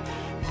back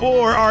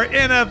for our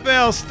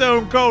NFL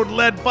Stone Cold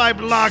Lead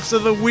Pipe Locks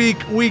of the Week,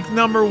 week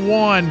number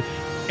 1.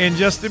 And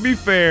just to be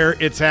fair,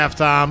 it's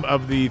halftime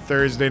of the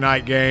Thursday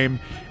night game.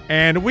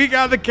 And we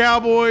got the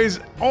Cowboys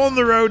on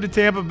the road to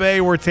Tampa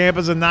Bay, where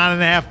Tampa's a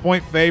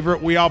 9.5-point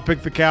favorite. We all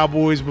picked the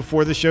Cowboys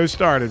before the show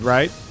started,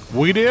 right?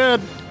 We did.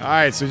 All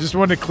right, so just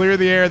wanted to clear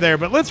the air there.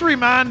 But let's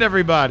remind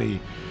everybody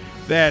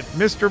that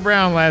Mr.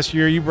 Brown last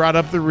year, you brought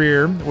up the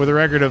rear with a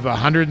record of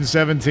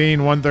 117,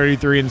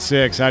 133, and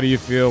 6. How do you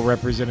feel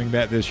representing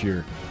that this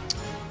year?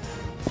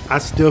 I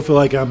still feel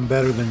like I'm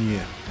better than you.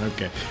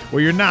 Okay.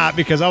 Well, you're not,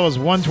 because I was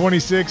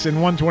 126 and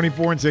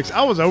 124 and 6.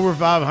 I was over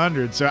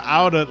 500, so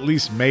I would have at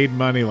least made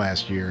money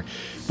last year.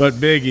 But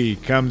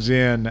Biggie comes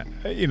in,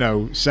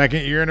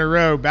 second year in a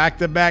row,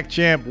 back-to-back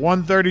champ,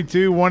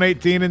 132,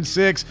 118, and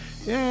 6.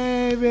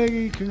 Yay,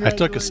 Biggie. Congratulations. I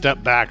took a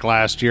step back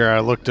last year. I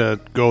looked to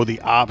go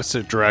the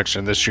opposite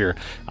direction this year.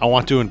 I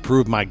want to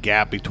improve my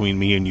gap between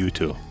me and you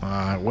two.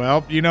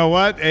 Well, you know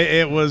what?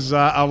 It was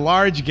a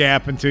large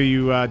gap until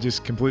you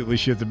just completely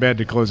shit the bed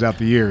to close out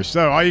the year.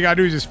 So all you got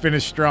to do is just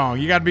finish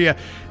strong. You got to be a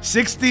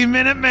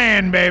 60-minute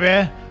man,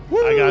 baby.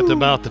 Woo! I got to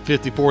about the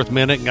 54th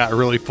minute and got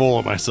really full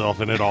of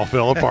myself, and it all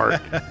fell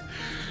apart.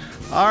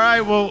 All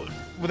right, well,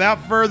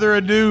 without further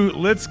ado,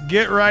 let's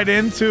get right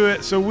into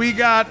it. So we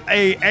got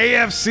a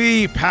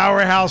AFC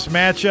powerhouse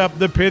matchup,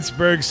 the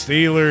Pittsburgh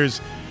Steelers,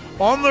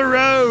 on the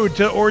road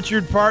to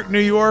Orchard Park, New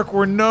York,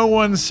 where no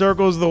one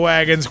circles the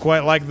wagons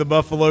quite like the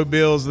Buffalo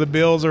Bills. The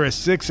Bills are a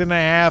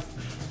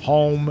 6.5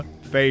 home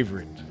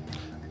favorite.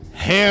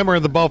 Hammer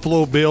the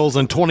Buffalo Bills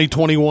and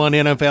 2021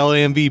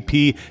 NFL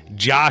MVP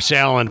Josh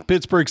Allen.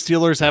 Pittsburgh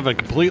Steelers have a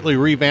completely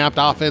revamped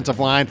offensive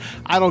line.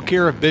 I don't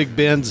care if Big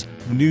Ben's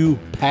new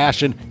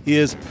passion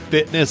is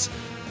fitness.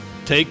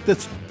 Take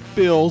the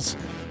Bills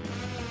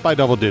by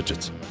double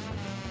digits.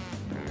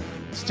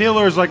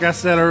 Steelers, like I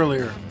said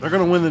earlier, they're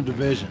going to win the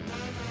division,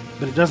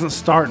 but it doesn't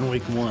start in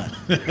week 1.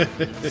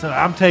 So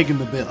I'm taking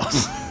the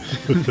Bills.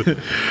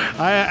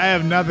 I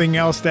have nothing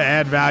else to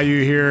add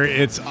value here.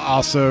 It's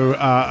also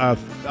a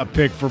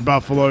pick for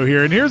Buffalo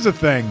here. And here's the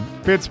thing.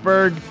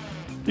 Pittsburgh,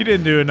 you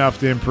didn't do enough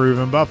to improve.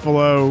 In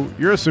Buffalo,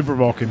 you're a Super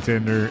Bowl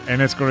contender,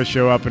 and it's going to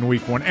show up in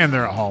week 1, and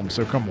they're at home.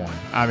 So come on.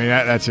 I mean,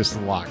 that's just a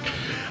lock.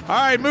 All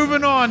right,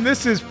 moving on.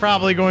 This is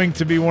probably going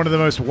to be one of the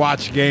most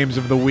watched games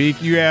of the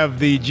week. You have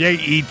the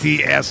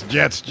Jets,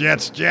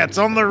 Jets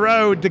on the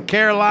road to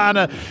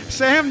Carolina.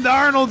 Sam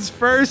Darnold's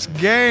first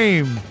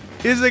game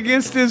is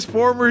against his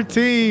former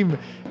team.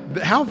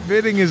 How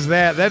fitting is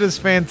that? That is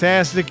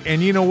fantastic.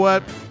 And you know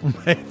what?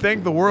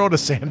 Thank the world of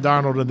Sam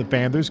Darnold and the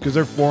Panthers because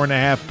they're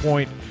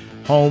 4.5-point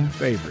home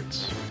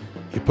favorites.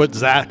 You put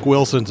Zach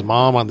Wilson's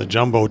mom on the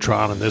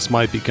Jumbotron, and this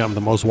might become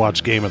the most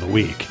watched game of the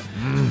week.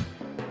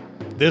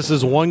 This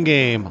is one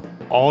game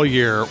all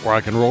year where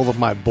I can roll with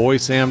my boy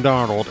Sam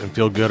Darnold and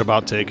feel good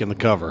about taking the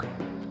cover.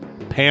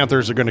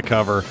 Panthers are going to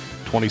cover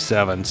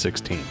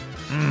 27-16.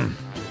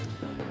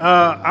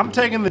 I'm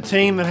taking the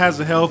team that has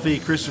a healthy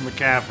Christian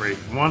McCaffrey.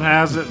 One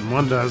has it and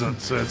one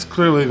doesn't, so it's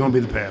clearly going to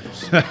be the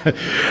Panthers.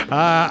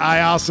 I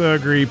also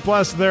agree.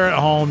 Plus, they're at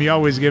home. You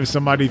always give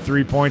somebody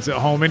 3 points at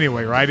home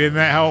anyway, right? Isn't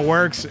that how it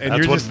works? And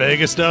That's what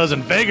Vegas does,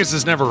 and Vegas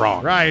is never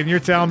wrong. Right, and you're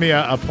telling me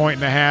a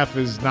 1.5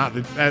 is not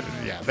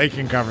they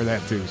can cover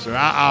that too. So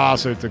I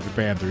also took the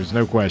Panthers,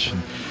 no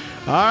question.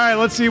 All right,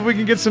 let's see if we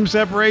can get some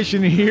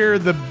separation here.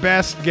 The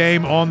best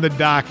game on the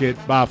docket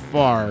by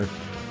far.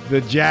 The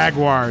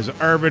Jaguars,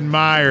 Urban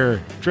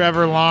Meyer,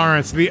 Trevor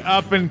Lawrence, the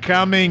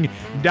up-and-coming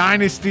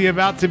dynasty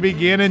about to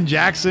begin in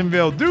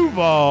Jacksonville,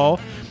 Duval.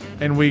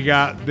 And we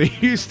got the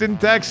Houston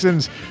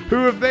Texans,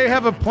 who, if they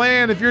have a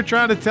plan, if you're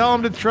trying to tell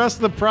them to trust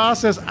the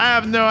process, I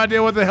have no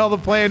idea what the hell the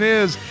plan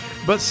is.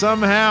 But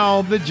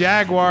somehow the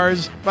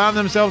Jaguars find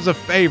themselves a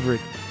favorite.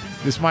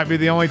 This might be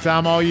the only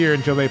time all year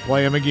until they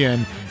play them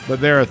again,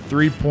 but they're a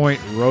 3-point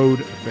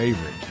road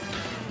favorite.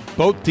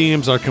 Both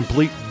teams are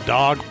complete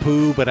dog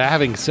poo, but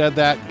having said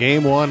that,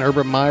 game one,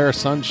 Urban Meyer,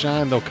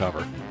 Sunshine, they'll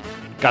cover.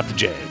 Got the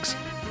Jags.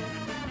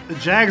 The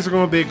Jags are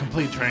going to be a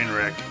complete train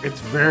wreck. It's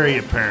very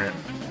apparent.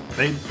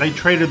 They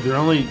traded their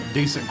only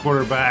decent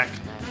quarterback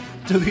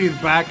to be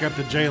backup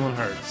to Jalen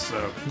Hurts.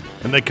 So,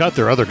 and they cut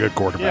their other good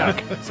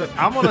quarterback. Yeah. So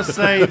I'm going to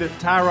say that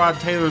Tyrod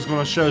Taylor is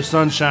going to show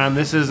sunshine.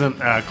 This isn't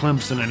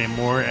Clemson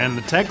anymore, and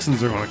the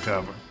Texans are going to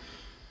cover.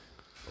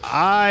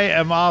 I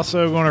am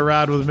also going to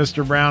ride with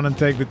Mr. Brown and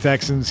take the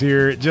Texans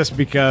here just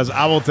because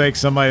I will take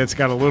somebody that's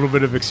got a little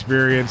bit of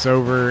experience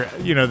over,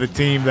 the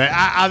team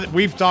that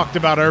we've talked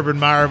about Urban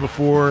Meyer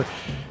before.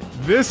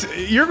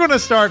 You're going to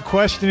start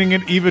questioning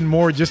it even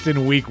more just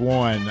in week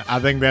one. I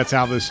think that's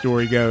how this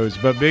story goes.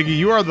 But, Biggie,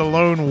 you are the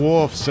lone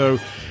wolf, so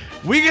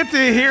we get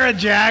to hear a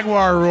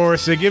Jaguar roar,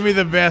 so give me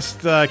the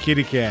best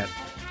kitty cat.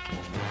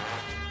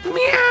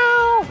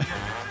 Meow.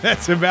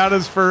 That's about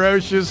as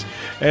ferocious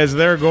as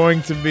they're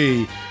going to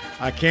be.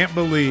 I can't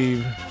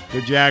believe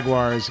the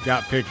Jaguars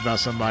got picked by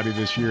somebody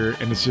this year,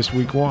 and it's just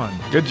week one.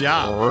 Good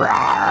job.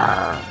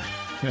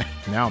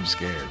 Now I'm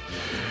scared.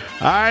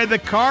 All right, the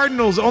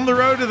Cardinals on the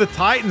road to the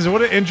Titans.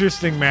 What an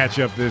interesting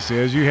matchup this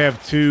is. You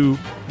have two,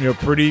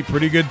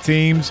 pretty good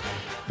teams.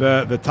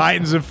 The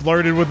Titans have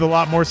flirted with a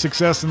lot more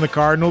success than the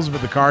Cardinals,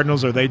 but the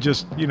Cardinals, are they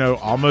just,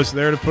 almost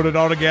there to put it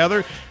all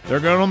together? They're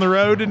going on the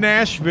road to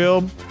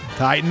Nashville.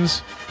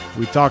 Titans,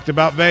 we talked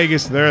about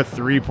Vegas. They're a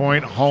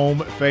 3-point home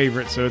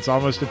favorite, so it's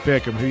almost a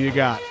pick 'em. Who you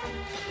got?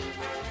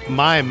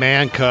 My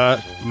man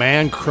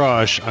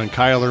crush on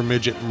Kyler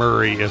Midget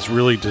Murray is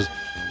really just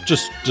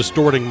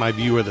distorting my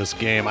view of this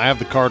game. I have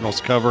the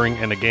Cardinals covering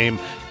in a game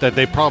that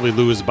they probably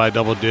lose by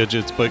double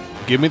digits, but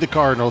give me the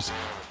Cardinals.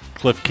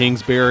 Cliff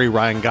Kingsbury,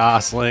 Ryan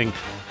Gosling,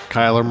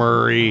 Kyler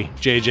Murray,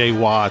 J.J.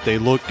 Watt. They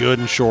look good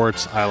in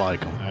shorts. I like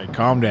them. All right,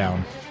 calm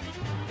down.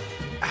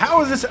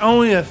 How is this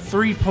only a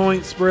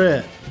 3-point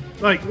spread?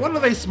 Like, what are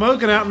they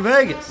smoking out in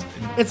Vegas?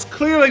 It's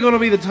clearly going to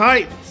be the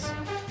Titans.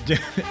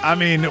 I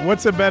mean,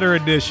 what's a better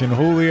addition,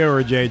 Julio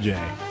or J.J.?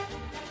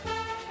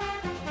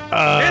 It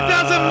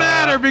doesn't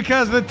matter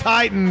because the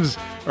Titans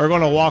are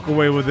going to walk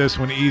away with this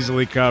one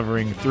easily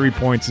covering. 3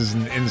 points is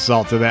an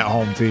insult to that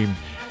home team.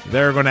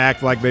 They're going to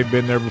act like they've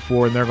been there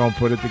before, and they're going to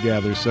put it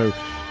together. So,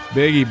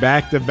 Biggie,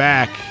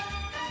 back-to-back,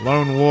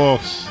 Lone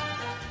Wolves.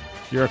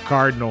 You're a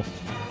Cardinal.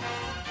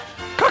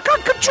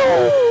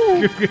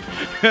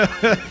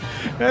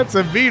 That's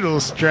a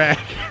Beatles track.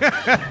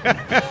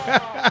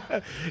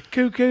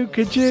 Cuckoo,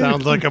 ka-choo.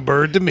 Sounds like a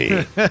bird to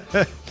me.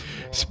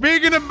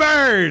 Speaking of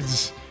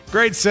birds,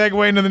 great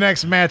segue into the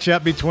next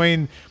matchup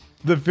between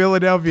the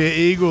Philadelphia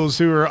Eagles,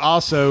 who are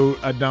also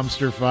a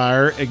dumpster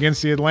fire,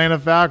 against the Atlanta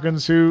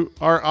Falcons, who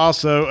are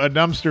also a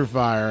dumpster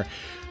fire.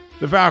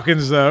 The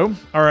Falcons, though,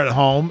 are at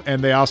home,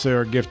 and they also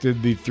are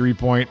gifted the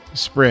 3-point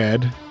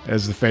spread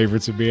as the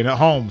favorites of being at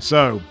home.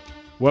 So,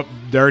 what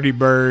dirty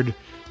bird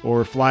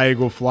or fly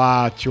eagle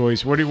fly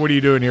choice? What are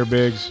you doing here,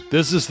 Biggs?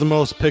 This is the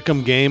most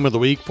pick'em game of the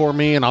week for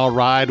me, and I'll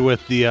ride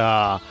with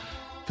the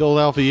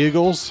Philadelphia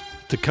Eagles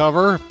to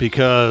cover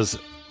because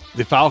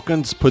the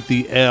Falcons put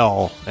the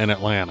L in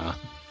Atlanta.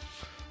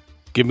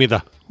 Give me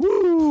the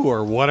woo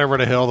or whatever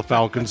the hell the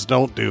Falcons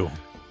don't do.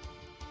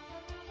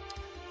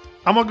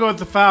 I'm going to go with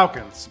the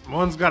Falcons.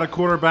 One's got a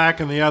quarterback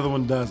and the other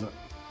one doesn't.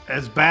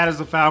 As bad as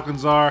the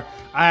Falcons are,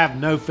 I have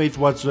no faith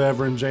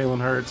whatsoever in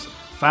Jalen Hurts.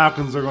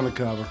 Falcons are going to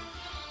cover.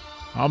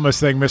 I almost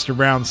think Mr.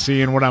 Brown's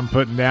seeing what I'm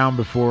putting down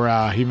before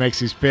he makes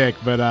his pick.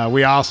 But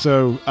we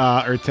also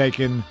are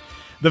taking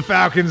the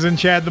Falcons in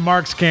Chad the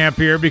Marks camp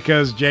here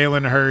because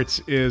Jalen Hurts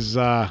is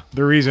the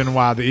reason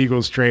why the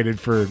Eagles traded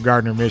for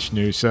Gardner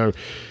Minshew. So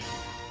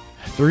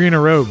 3 in a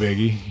row,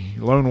 Biggie.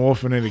 Lone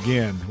wolfing it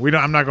again.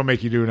 I'm not going to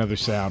make you do another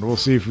sound. We'll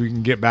see if we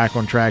can get back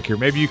on track here.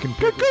 Maybe you can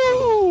pick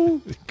cuckoo,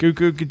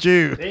 cuckoo,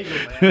 ka-choo.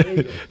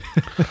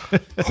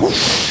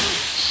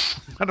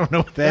 I don't know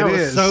what that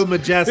is. That was so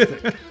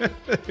majestic.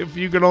 If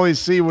you could only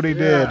see what he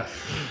did.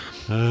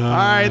 All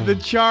right, the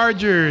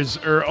Chargers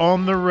are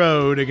on the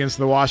road against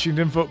the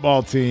Washington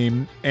football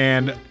team,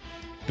 and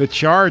the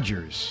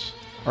Chargers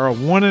are a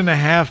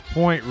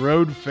 1.5-point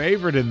road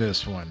favorite in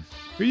this one.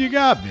 Who you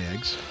got,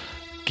 Biggs?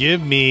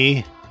 Give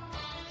me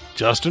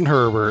Justin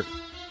Herbert,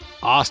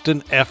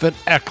 Austin Effin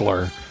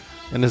Eckler,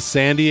 and the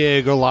San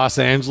Diego Los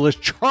Angeles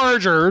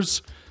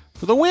Chargers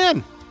for the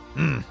win.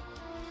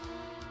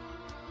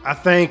 I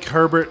think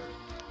Herbert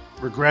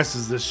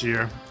regresses this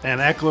year,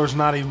 and Eckler's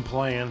not even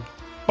playing.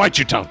 Bite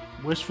your tongue.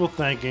 Wishful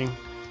thinking.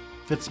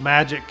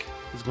 Fitzmagic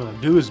is going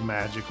to do his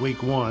magic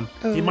week one.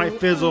 He might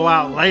fizzle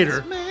out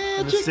later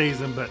in the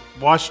season, but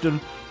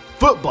Washington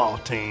football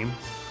team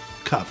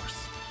covers.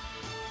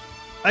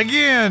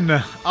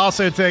 Again,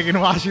 also taking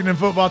Washington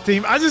football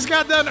team. I just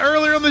got done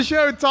earlier on the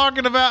show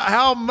talking about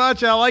how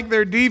much I like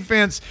their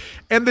defense,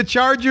 and the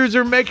Chargers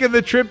are making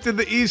the trip to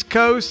the East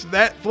Coast.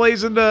 That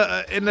plays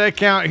into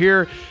account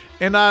here,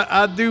 and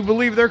I do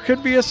believe there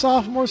could be a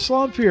sophomore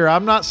slump here.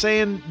 I'm not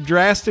saying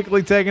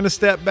drastically taking a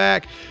step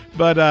back,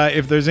 but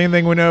if there's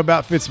anything we know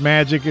about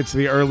Fitzmagic, it's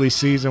the early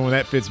season when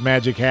that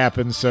Fitzmagic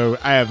happens, so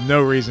I have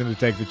no reason to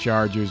take the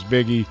Chargers.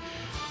 Biggie,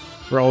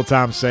 for old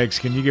time's sakes,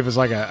 can you give us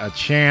like a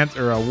chant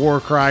or a war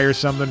cry or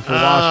something for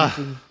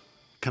Washington?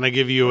 Can I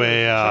give you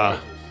a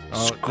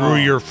screw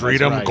your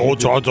freedom, right. go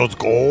Chargers,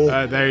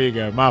 go? There you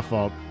go. My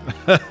fault.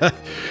 All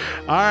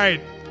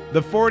right.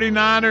 The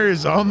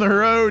 49ers on the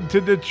road to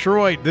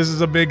Detroit. This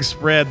is a big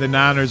spread. The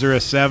Niners are a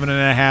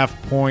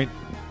 7.5-point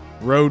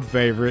road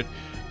favorite.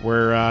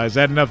 Is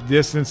that enough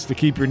distance to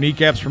keep your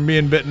kneecaps from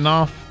being bitten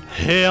off?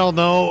 Hell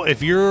no.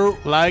 If you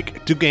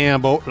like to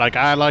gamble, like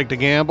I like to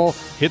gamble,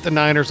 hit the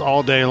Niners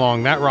all day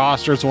long. That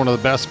roster is one of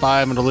the best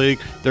 5 in the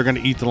league. They're going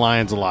to eat the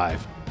Lions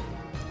alive.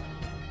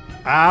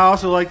 I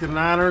also like the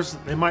Niners.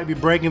 They might be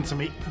breaking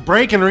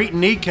or eating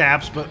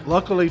kneecaps, but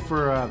luckily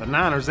for the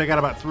Niners, they got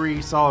about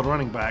 3 solid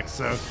running backs.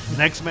 So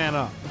next man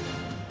up.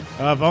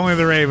 If only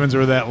the Ravens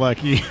were that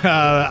lucky.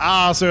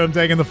 I also am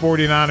taking the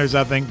 49ers.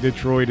 I think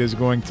Detroit is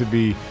going to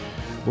be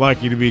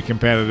lucky to be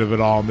competitive at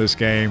all in this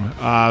game.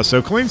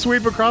 So clean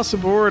sweep across the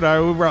board.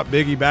 We brought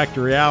Biggie back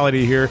to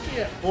reality here.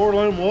 Yeah, 4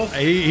 lone wolf.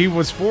 He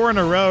was 4 in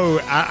a row.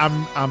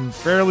 I'm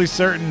fairly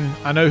certain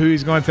I know who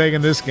he's going to take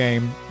in this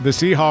game. The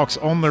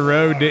Seahawks on the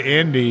road to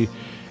Indy.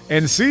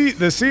 And the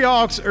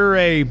Seahawks are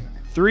a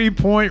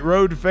 3-point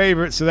road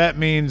favorite, so that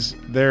means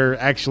they're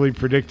actually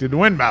predicted to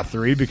win by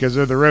 3 because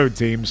they're the road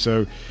team.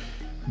 So,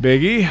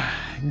 Biggie,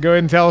 go ahead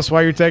and tell us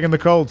why you're taking the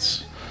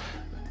Colts.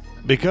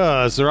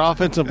 Because their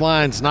offensive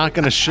line's not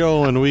going to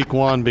show in week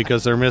 1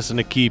 because they're missing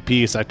a key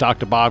piece. I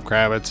talked to Bob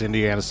Kravitz,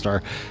 Indiana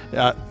Star.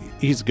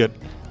 He's good.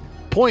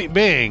 Point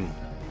being,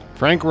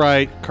 Frank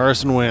Wright,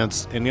 Carson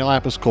Wentz,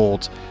 Indianapolis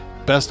Colts,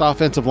 best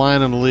offensive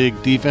line in the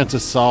league. Defense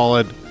is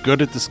solid,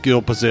 good at the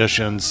skill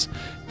positions.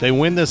 They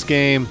win this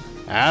game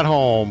at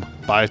home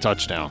by a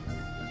touchdown.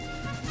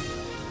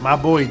 My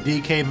boy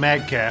DK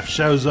Metcalf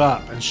shows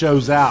up and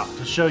shows out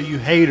to show you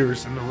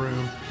haters in the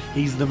room.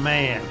 He's the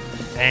man,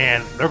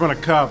 and they're going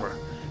to cover.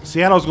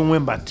 Seattle's going to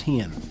win by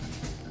 10.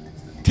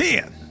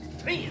 10.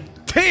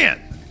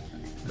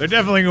 They're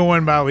definitely going to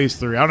win by at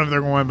least 3. I don't know if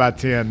they're going to win by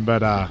 10,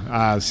 but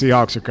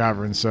Seahawks are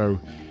covering. So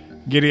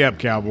giddy up,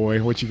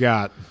 Cowboy. What you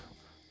got?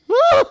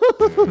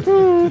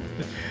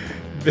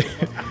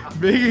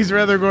 Biggie's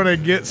rather going to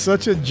get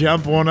such a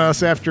jump on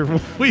us after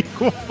week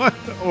 1,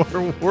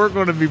 or we're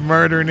going to be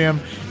murdering him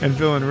and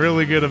feeling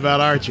really good about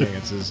our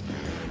chances.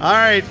 All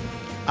right.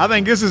 I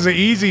think this is an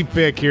easy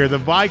pick here. The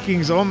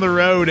Vikings on the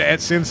road at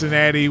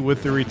Cincinnati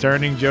with the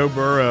returning Joe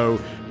Burrow.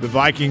 The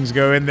Vikings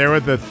go in there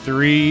with a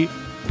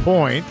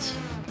 3-point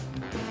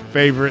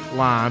favorite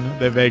line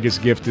that Vegas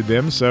gifted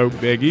them. So,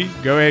 Biggie,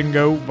 go ahead and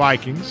go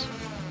Vikings.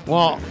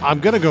 Well, I'm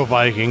going to go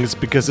Vikings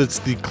because it's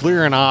the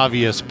clear and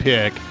obvious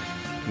pick.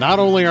 Not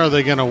only are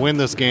they going to win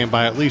this game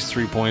by at least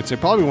 3 points, they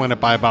probably win it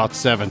by about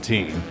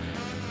 17.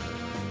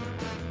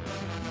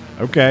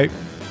 Okay.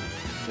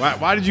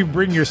 Why did you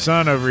bring your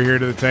son over here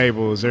to the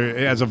table?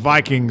 As a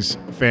Vikings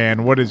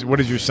fan, what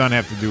does your son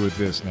have to do with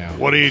this now?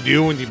 What do you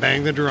do when you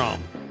bang the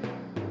drum?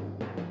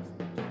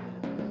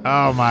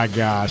 Oh my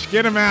gosh!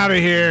 Get him out of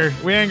here.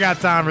 We ain't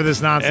got time for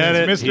this nonsense,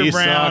 Edit, Mr. he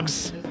Brown.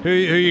 sucks. Who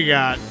you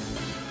got?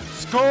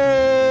 Skull!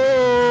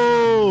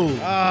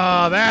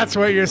 Oh, that's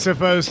what you're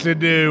supposed to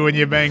do when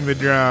you bang the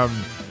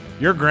drum.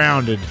 You're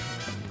grounded.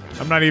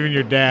 I'm not even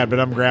your dad, but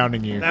I'm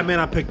grounding you. That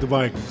meant I picked the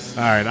Vikings.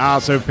 All right, I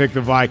also picked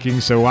the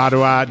Vikings, so why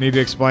do I need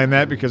to explain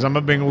that? Because I'm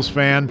a Bengals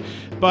fan.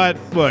 But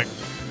look,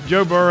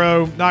 Joe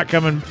Burrow not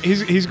coming.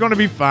 He's going to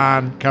be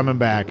fine coming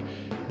back.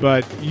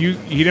 But he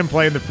didn't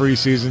play in the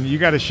preseason. You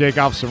got to shake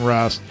off some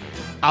rust.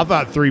 I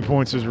thought 3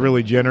 points was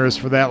really generous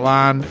for that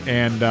line,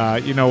 and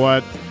you know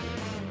what?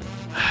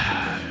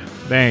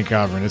 They ain't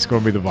covering. It's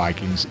going to be the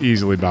Vikings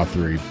easily by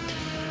 3.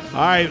 All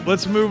right,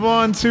 let's move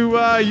on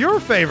to your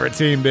favorite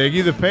team,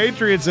 Biggie, the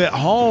Patriots at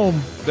home.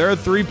 They're a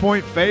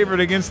 3-point favorite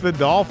against the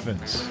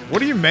Dolphins. What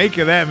do you make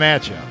of that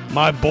matchup?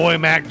 My boy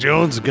Mac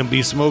Jones is going to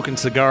be smoking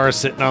cigars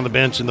sitting on the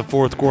bench in the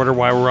fourth quarter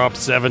while we're up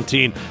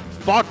 17.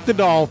 Fuck the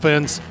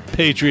Dolphins.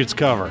 Patriots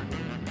cover.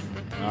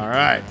 All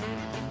right.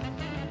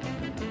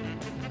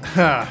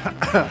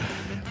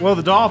 Well,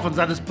 the Dolphins,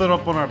 I just put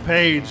up on our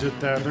page that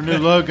their new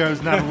logo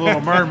is now the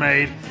Little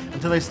Mermaid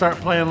until they start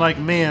playing like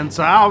men.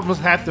 So I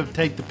almost have to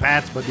take the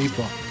Pats by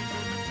default.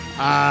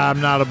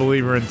 I'm not a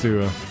believer in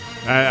Tua.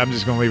 I'm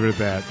just going to leave it at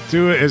that.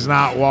 Tua is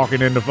not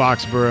walking into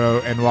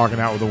Foxborough and walking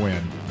out with a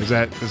win. Is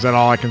that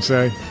all I can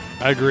say?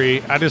 I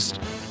agree. I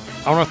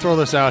want to throw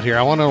this out here.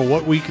 I want to know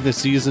what week of the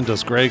season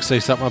does Greg say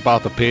something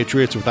about the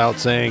Patriots without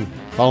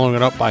following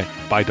it up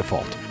by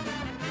default?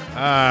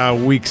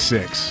 Week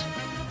 6.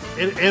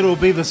 It'll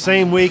be the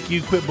same week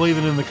you quit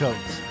believing in the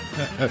Colts.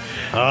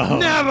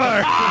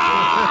 Never!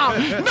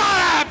 Not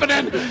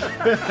happening!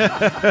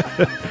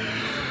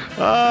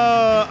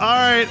 All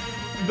right.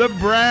 The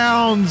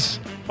Browns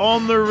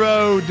on the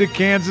road to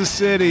Kansas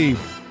City.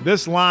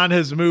 This line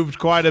has moved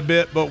quite a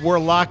bit, but we're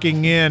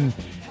locking in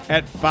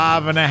at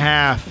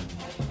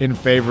 5.5 in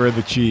favor of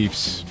the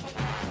Chiefs.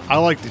 I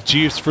like the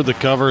Chiefs for the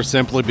cover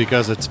simply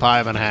because it's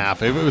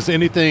 5.5. If it was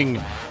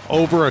anything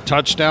over a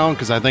touchdown,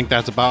 because I think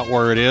that's about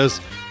where it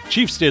is,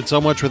 Chiefs did so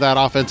much with that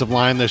offensive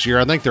line this year.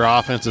 I think their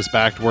offense is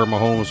back to where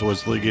Mahomes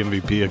was league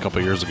MVP a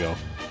couple years ago.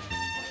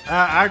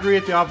 I agree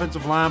with the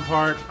offensive line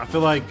part. I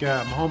feel like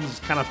Mahomes is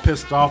kind of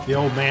pissed off. The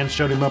old man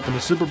showed him up in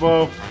the Super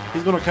Bowl.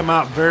 He's going to come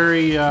out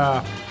very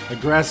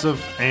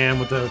aggressive and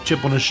with a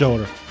chip on his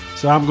shoulder.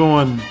 So I'm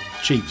going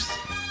Chiefs.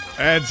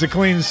 It's a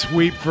clean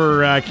sweep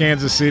for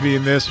Kansas City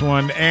in this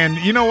one. And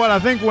you know what? I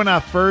think when I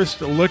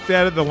first looked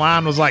at it, the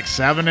line was like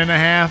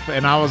 7.5.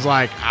 And I was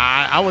like,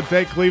 I would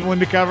take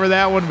Cleveland to cover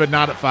that one, but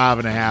not at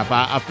 5.5.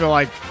 I feel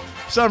like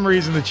for some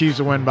reason the Chiefs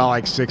will win by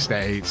like 6 to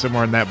 8,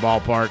 somewhere in that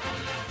ballpark.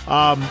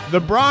 The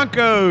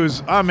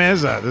Broncos,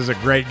 this is a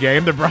great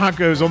game. The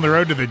Broncos on the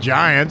road to the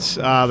Giants.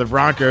 The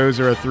Broncos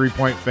are a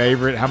 3-point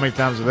favorite. How many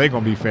times are they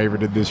going to be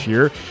favorited this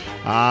year?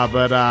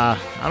 But I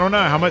don't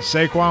know. How much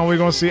Saquon are we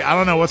going to see? I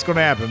don't know what's going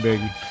to happen,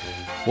 Biggie.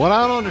 What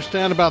I don't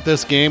understand about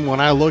this game, when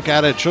I look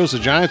at it, shows the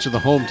Giants are the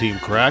home team,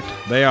 correct?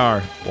 They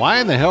are. Why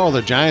in the hell are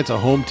the Giants a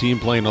home team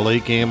playing a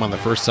late game on the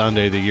first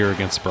Sunday of the year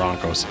against the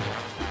Broncos?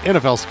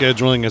 NFL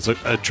scheduling is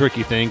a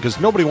tricky thing because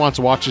nobody wants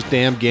to watch this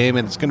damn game,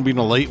 and it's going to be in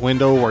a late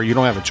window where you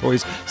don't have a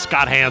choice.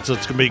 Scott Hanson's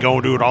going to be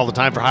going to it all the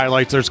time for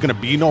highlights. There's going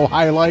to be no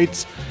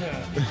highlights.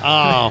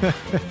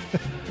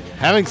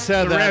 Having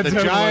said that, the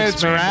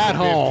Giants are at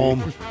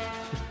home.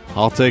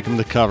 I'll take them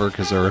to cover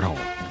because they're at home.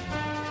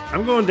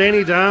 I'm going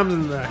Danny Dimes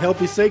and the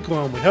healthy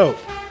Saquon, we hope.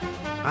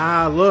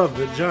 I love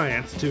the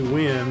Giants to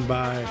win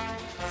by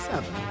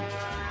 7.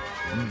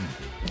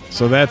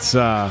 So that's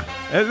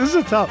this is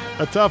a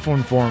tough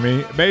one for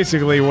me.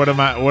 Basically, what am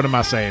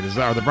I saying?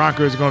 Are the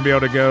Broncos going to be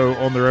able to go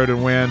on the road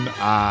and win?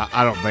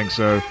 I don't think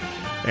so.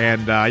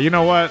 And you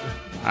know what?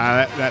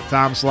 That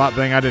time slot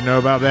thing, I didn't know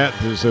about that.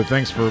 So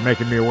thanks for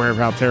making me aware of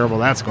how terrible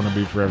that's going to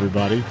be for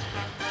everybody.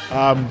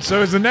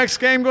 So is the next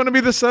game going to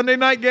be the Sunday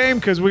night game?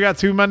 Because we got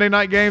 2 Monday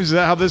night games. Is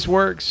that how this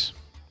works?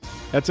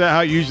 That's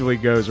how it usually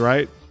goes,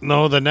 right?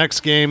 No, the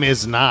next game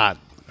is not.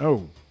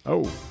 Oh.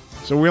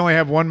 So we only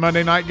have 1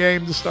 Monday night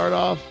game to start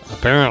off?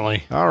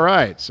 Apparently. All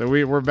right. So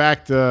we're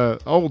back to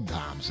old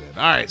times then.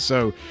 All right.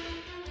 So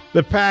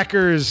the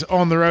Packers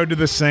on the road to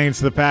the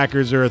Saints. The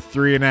Packers are a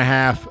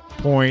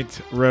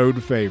 3.5-point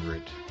road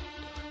favorite.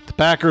 The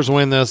Packers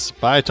win this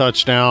by a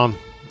touchdown.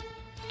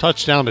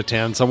 Touchdown to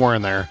 10, somewhere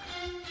in there.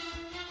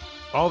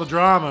 All the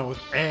drama with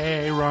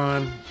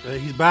Aaron.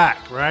 He's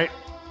back, right?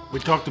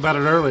 We talked about it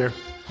earlier.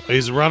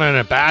 He's running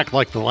it back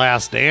like the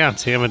last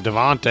dance, him and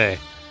Devontae.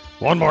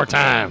 One more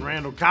time.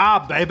 Randall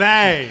Cobb,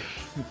 baby.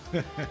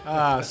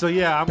 So,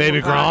 yeah. I'm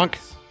Baby Gronk.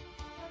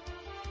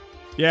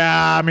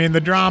 Yeah, I mean,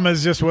 the drama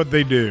is just what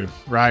they do,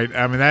 right?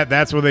 I mean,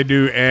 that's what they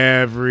do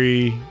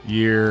every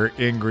year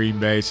in Green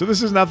Bay. So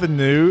this is nothing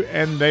new,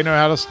 and they know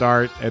how to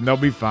start, and they'll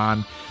be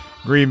fine.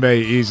 Green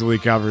Bay easily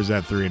covers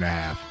that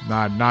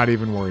 3.5. Not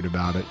even worried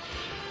about it.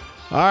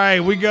 All right,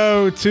 we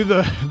go to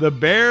the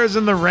Bears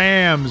and the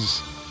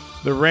Rams.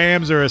 The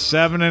Rams are a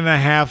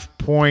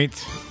 7.5-point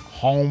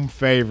home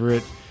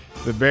favorite.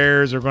 The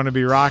Bears are going to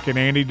be rocking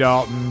Andy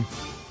Dalton,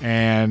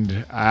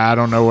 and I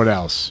don't know what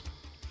else.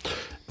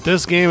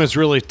 This game is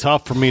really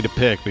tough for me to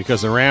pick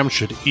because the Rams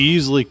should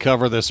easily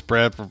cover this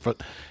spread.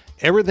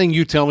 Everything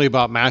you tell me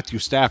about Matthew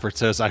Stafford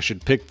says I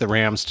should pick the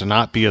Rams to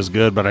not be as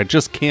good, but I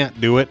just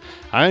can't do it.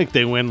 I think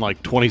they win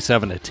like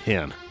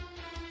 27-10.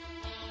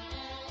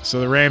 So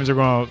the Rams are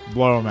going to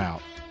blow them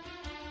out.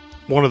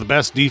 One of the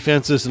best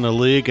defenses in the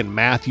league, and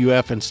Matthew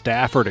F. and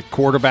Stafford at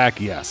quarterback,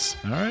 yes.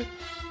 All right.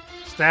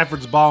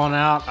 Stafford's balling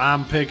out.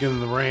 I'm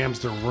picking the Rams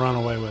to run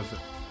away with it.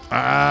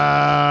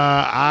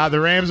 The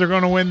Rams are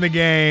going to win the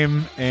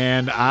game,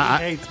 and He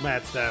hates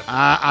Matt Stafford.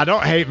 I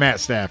don't hate Matt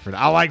Stafford.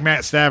 I like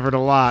Matt Stafford a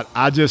lot.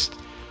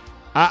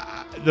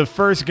 The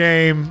first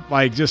game,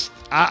 I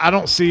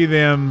don't see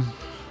them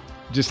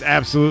just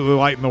absolutely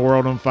lighting the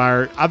world on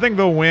fire. I think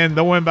they'll win.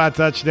 They'll win by a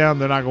touchdown.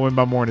 They're not going to win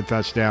by more than a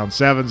touchdown.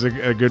 7's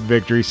a good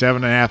victory.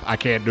 7.5, I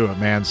can't do it,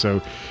 man.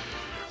 So,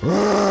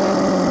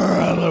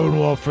 lone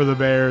wolf for the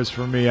Bears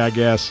for me, I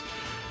guess.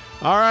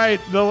 All right,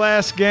 the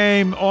last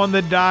game on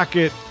the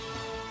docket.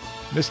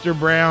 Mr.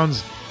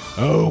 Brown's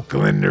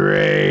Oakland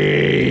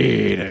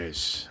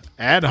Raiders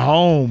at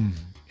home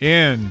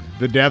in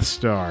the Death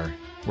Star,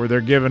 where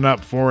they're giving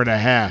up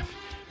 4.5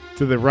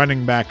 to the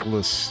running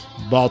backless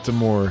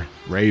Baltimore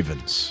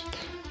Ravens.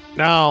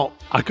 Now,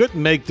 I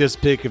couldn't make this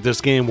pick if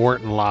this game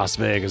weren't in Las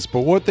Vegas,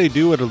 but what they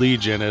do at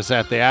Allegiant is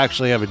that they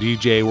actually have a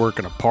DJ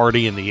working a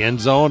party in the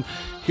end zone.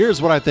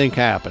 Here's what I think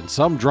happened.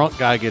 Some drunk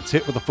guy gets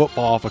hit with a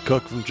football off a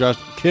kick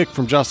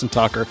from Justin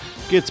Tucker,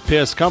 gets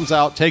pissed, comes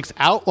out, takes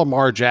out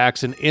Lamar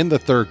Jackson in the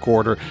third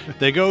quarter.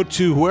 They go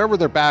to whoever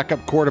their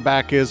backup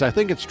quarterback is. I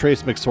think it's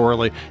Trace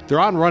McSorley. They're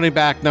on running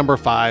back number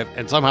 5,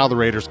 and somehow the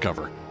Raiders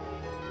cover.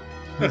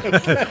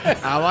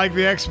 I like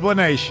the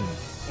explanation.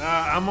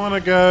 I'm going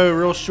to go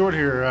real short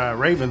here.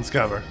 Ravens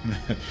cover.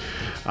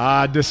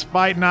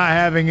 Despite not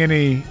having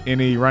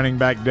any running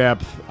back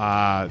depth,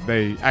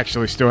 they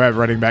actually still have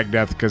running back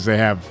depth because they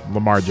have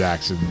Lamar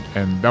Jackson,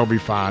 and they'll be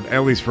fine,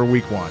 at least for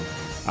week 1.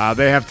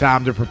 They have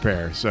time to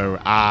prepare. So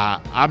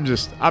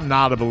I'm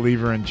not a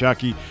believer in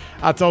Chucky.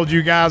 I told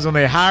you guys when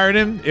they hired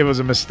him, it was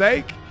a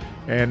mistake,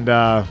 and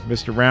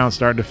Mr. Brown's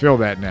starting to feel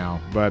that now.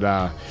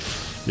 But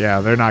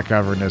Yeah, they're not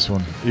covering this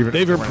one.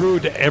 They've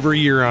improved every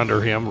year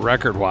under him,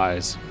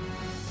 record-wise.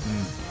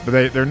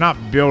 But they're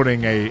not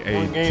building a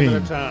One game team.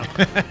 at a time.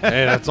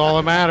 Hey, that's all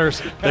that matters.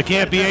 They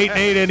can't be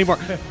 8-8 anymore.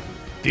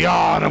 The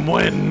autumn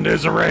wind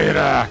is a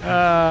raider.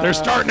 They're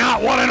starting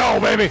out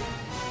 1-0, baby.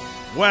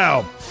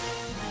 Well,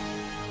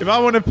 if I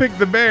would have picked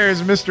the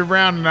Bears, Mr.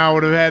 Brown and I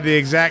would have had the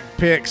exact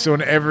picks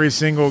on every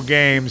single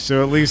game,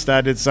 so at least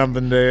I did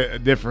something to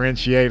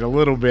differentiate a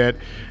little bit.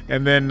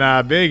 And then,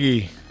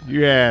 Biggie,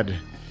 you had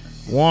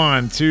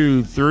 1,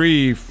 2,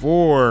 3,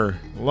 4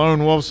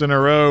 lone wolves in a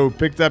row.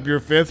 Picked up your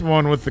fifth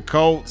one with the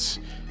Colts.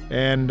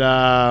 And,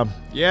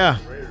 yeah.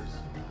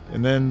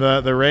 And then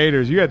the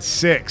Raiders. You had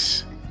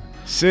 6.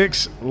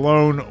 6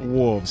 lone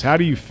wolves. How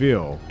do you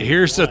feel?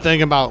 Here's the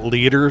thing about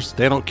leaders.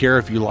 They don't care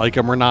if you like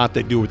them or not.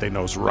 They do what they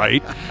know is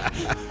right.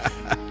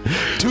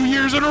 2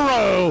 years in a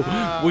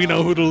row, we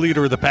know who the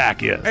leader of the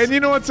pack is. And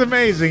you know what's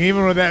amazing?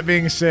 Even with that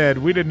being said,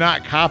 we did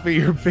not copy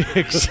your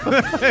picks.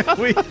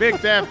 We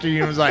picked after you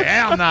and was like,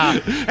 hell nah.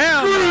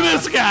 Hell Screw nah.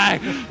 this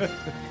guy.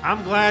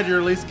 I'm glad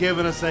you're at least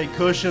giving us a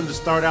cushion to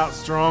start out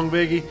strong,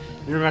 Biggie.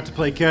 You're going to have to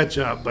play catch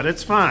up, but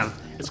it's fine.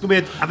 It's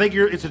going to be,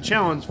 it's a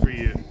challenge for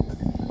you.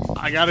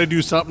 I got to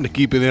do something to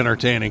keep it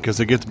entertaining because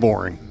it gets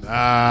boring. All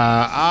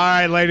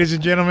right, ladies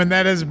and gentlemen,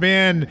 that has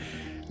been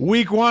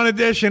Week 1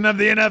 edition of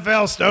the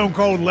NFL Stone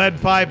Cold Lead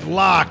Pipe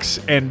Locks,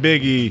 and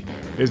Biggie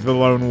is the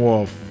lone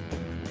wolf.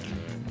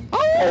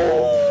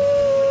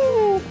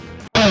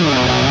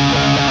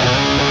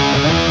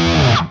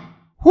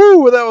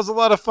 Woo, well, that was a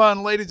lot of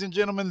fun, ladies and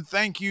gentlemen.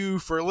 Thank you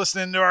for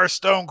listening to our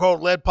Stone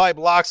Cold Lead Pipe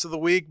Locks of the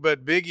Week,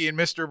 but Biggie and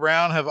Mr.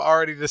 Brown have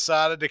already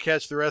decided to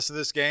catch the rest of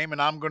this game,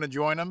 and I'm going to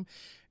join them.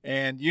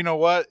 And you know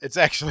what? It's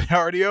actually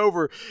already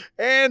over.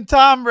 And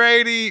Tom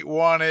Brady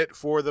won it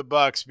for the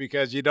Bucs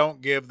because you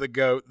don't give the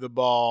GOAT the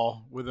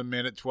ball with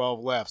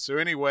 1:12 left. So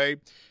anyway,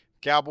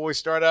 Cowboys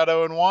start out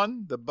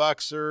 0-1. The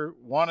Bucs are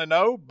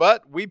 1-0,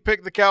 but we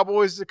picked the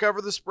Cowboys to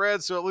cover the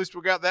spread, so at least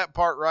we got that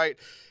part right.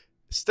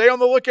 Stay on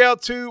the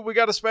lookout, too. We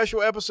got a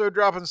special episode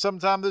dropping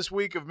sometime this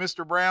week of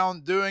Mr.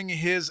 Brown doing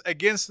his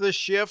Against the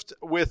Shift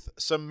with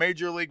some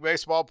Major League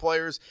Baseball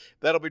players.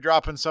 That'll be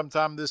dropping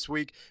sometime this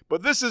week.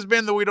 But this has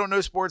been the We Don't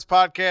Know Sports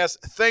podcast.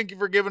 Thank you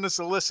for giving us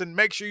a listen.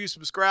 Make sure you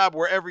subscribe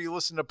wherever you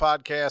listen to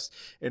podcasts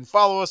and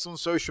follow us on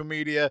social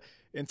media.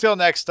 Until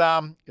next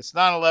time, it's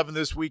 9/11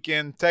 this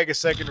weekend. Take a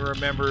second to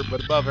remember,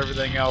 but above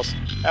everything else,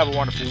 have a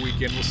wonderful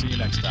weekend. We'll see you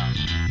next time.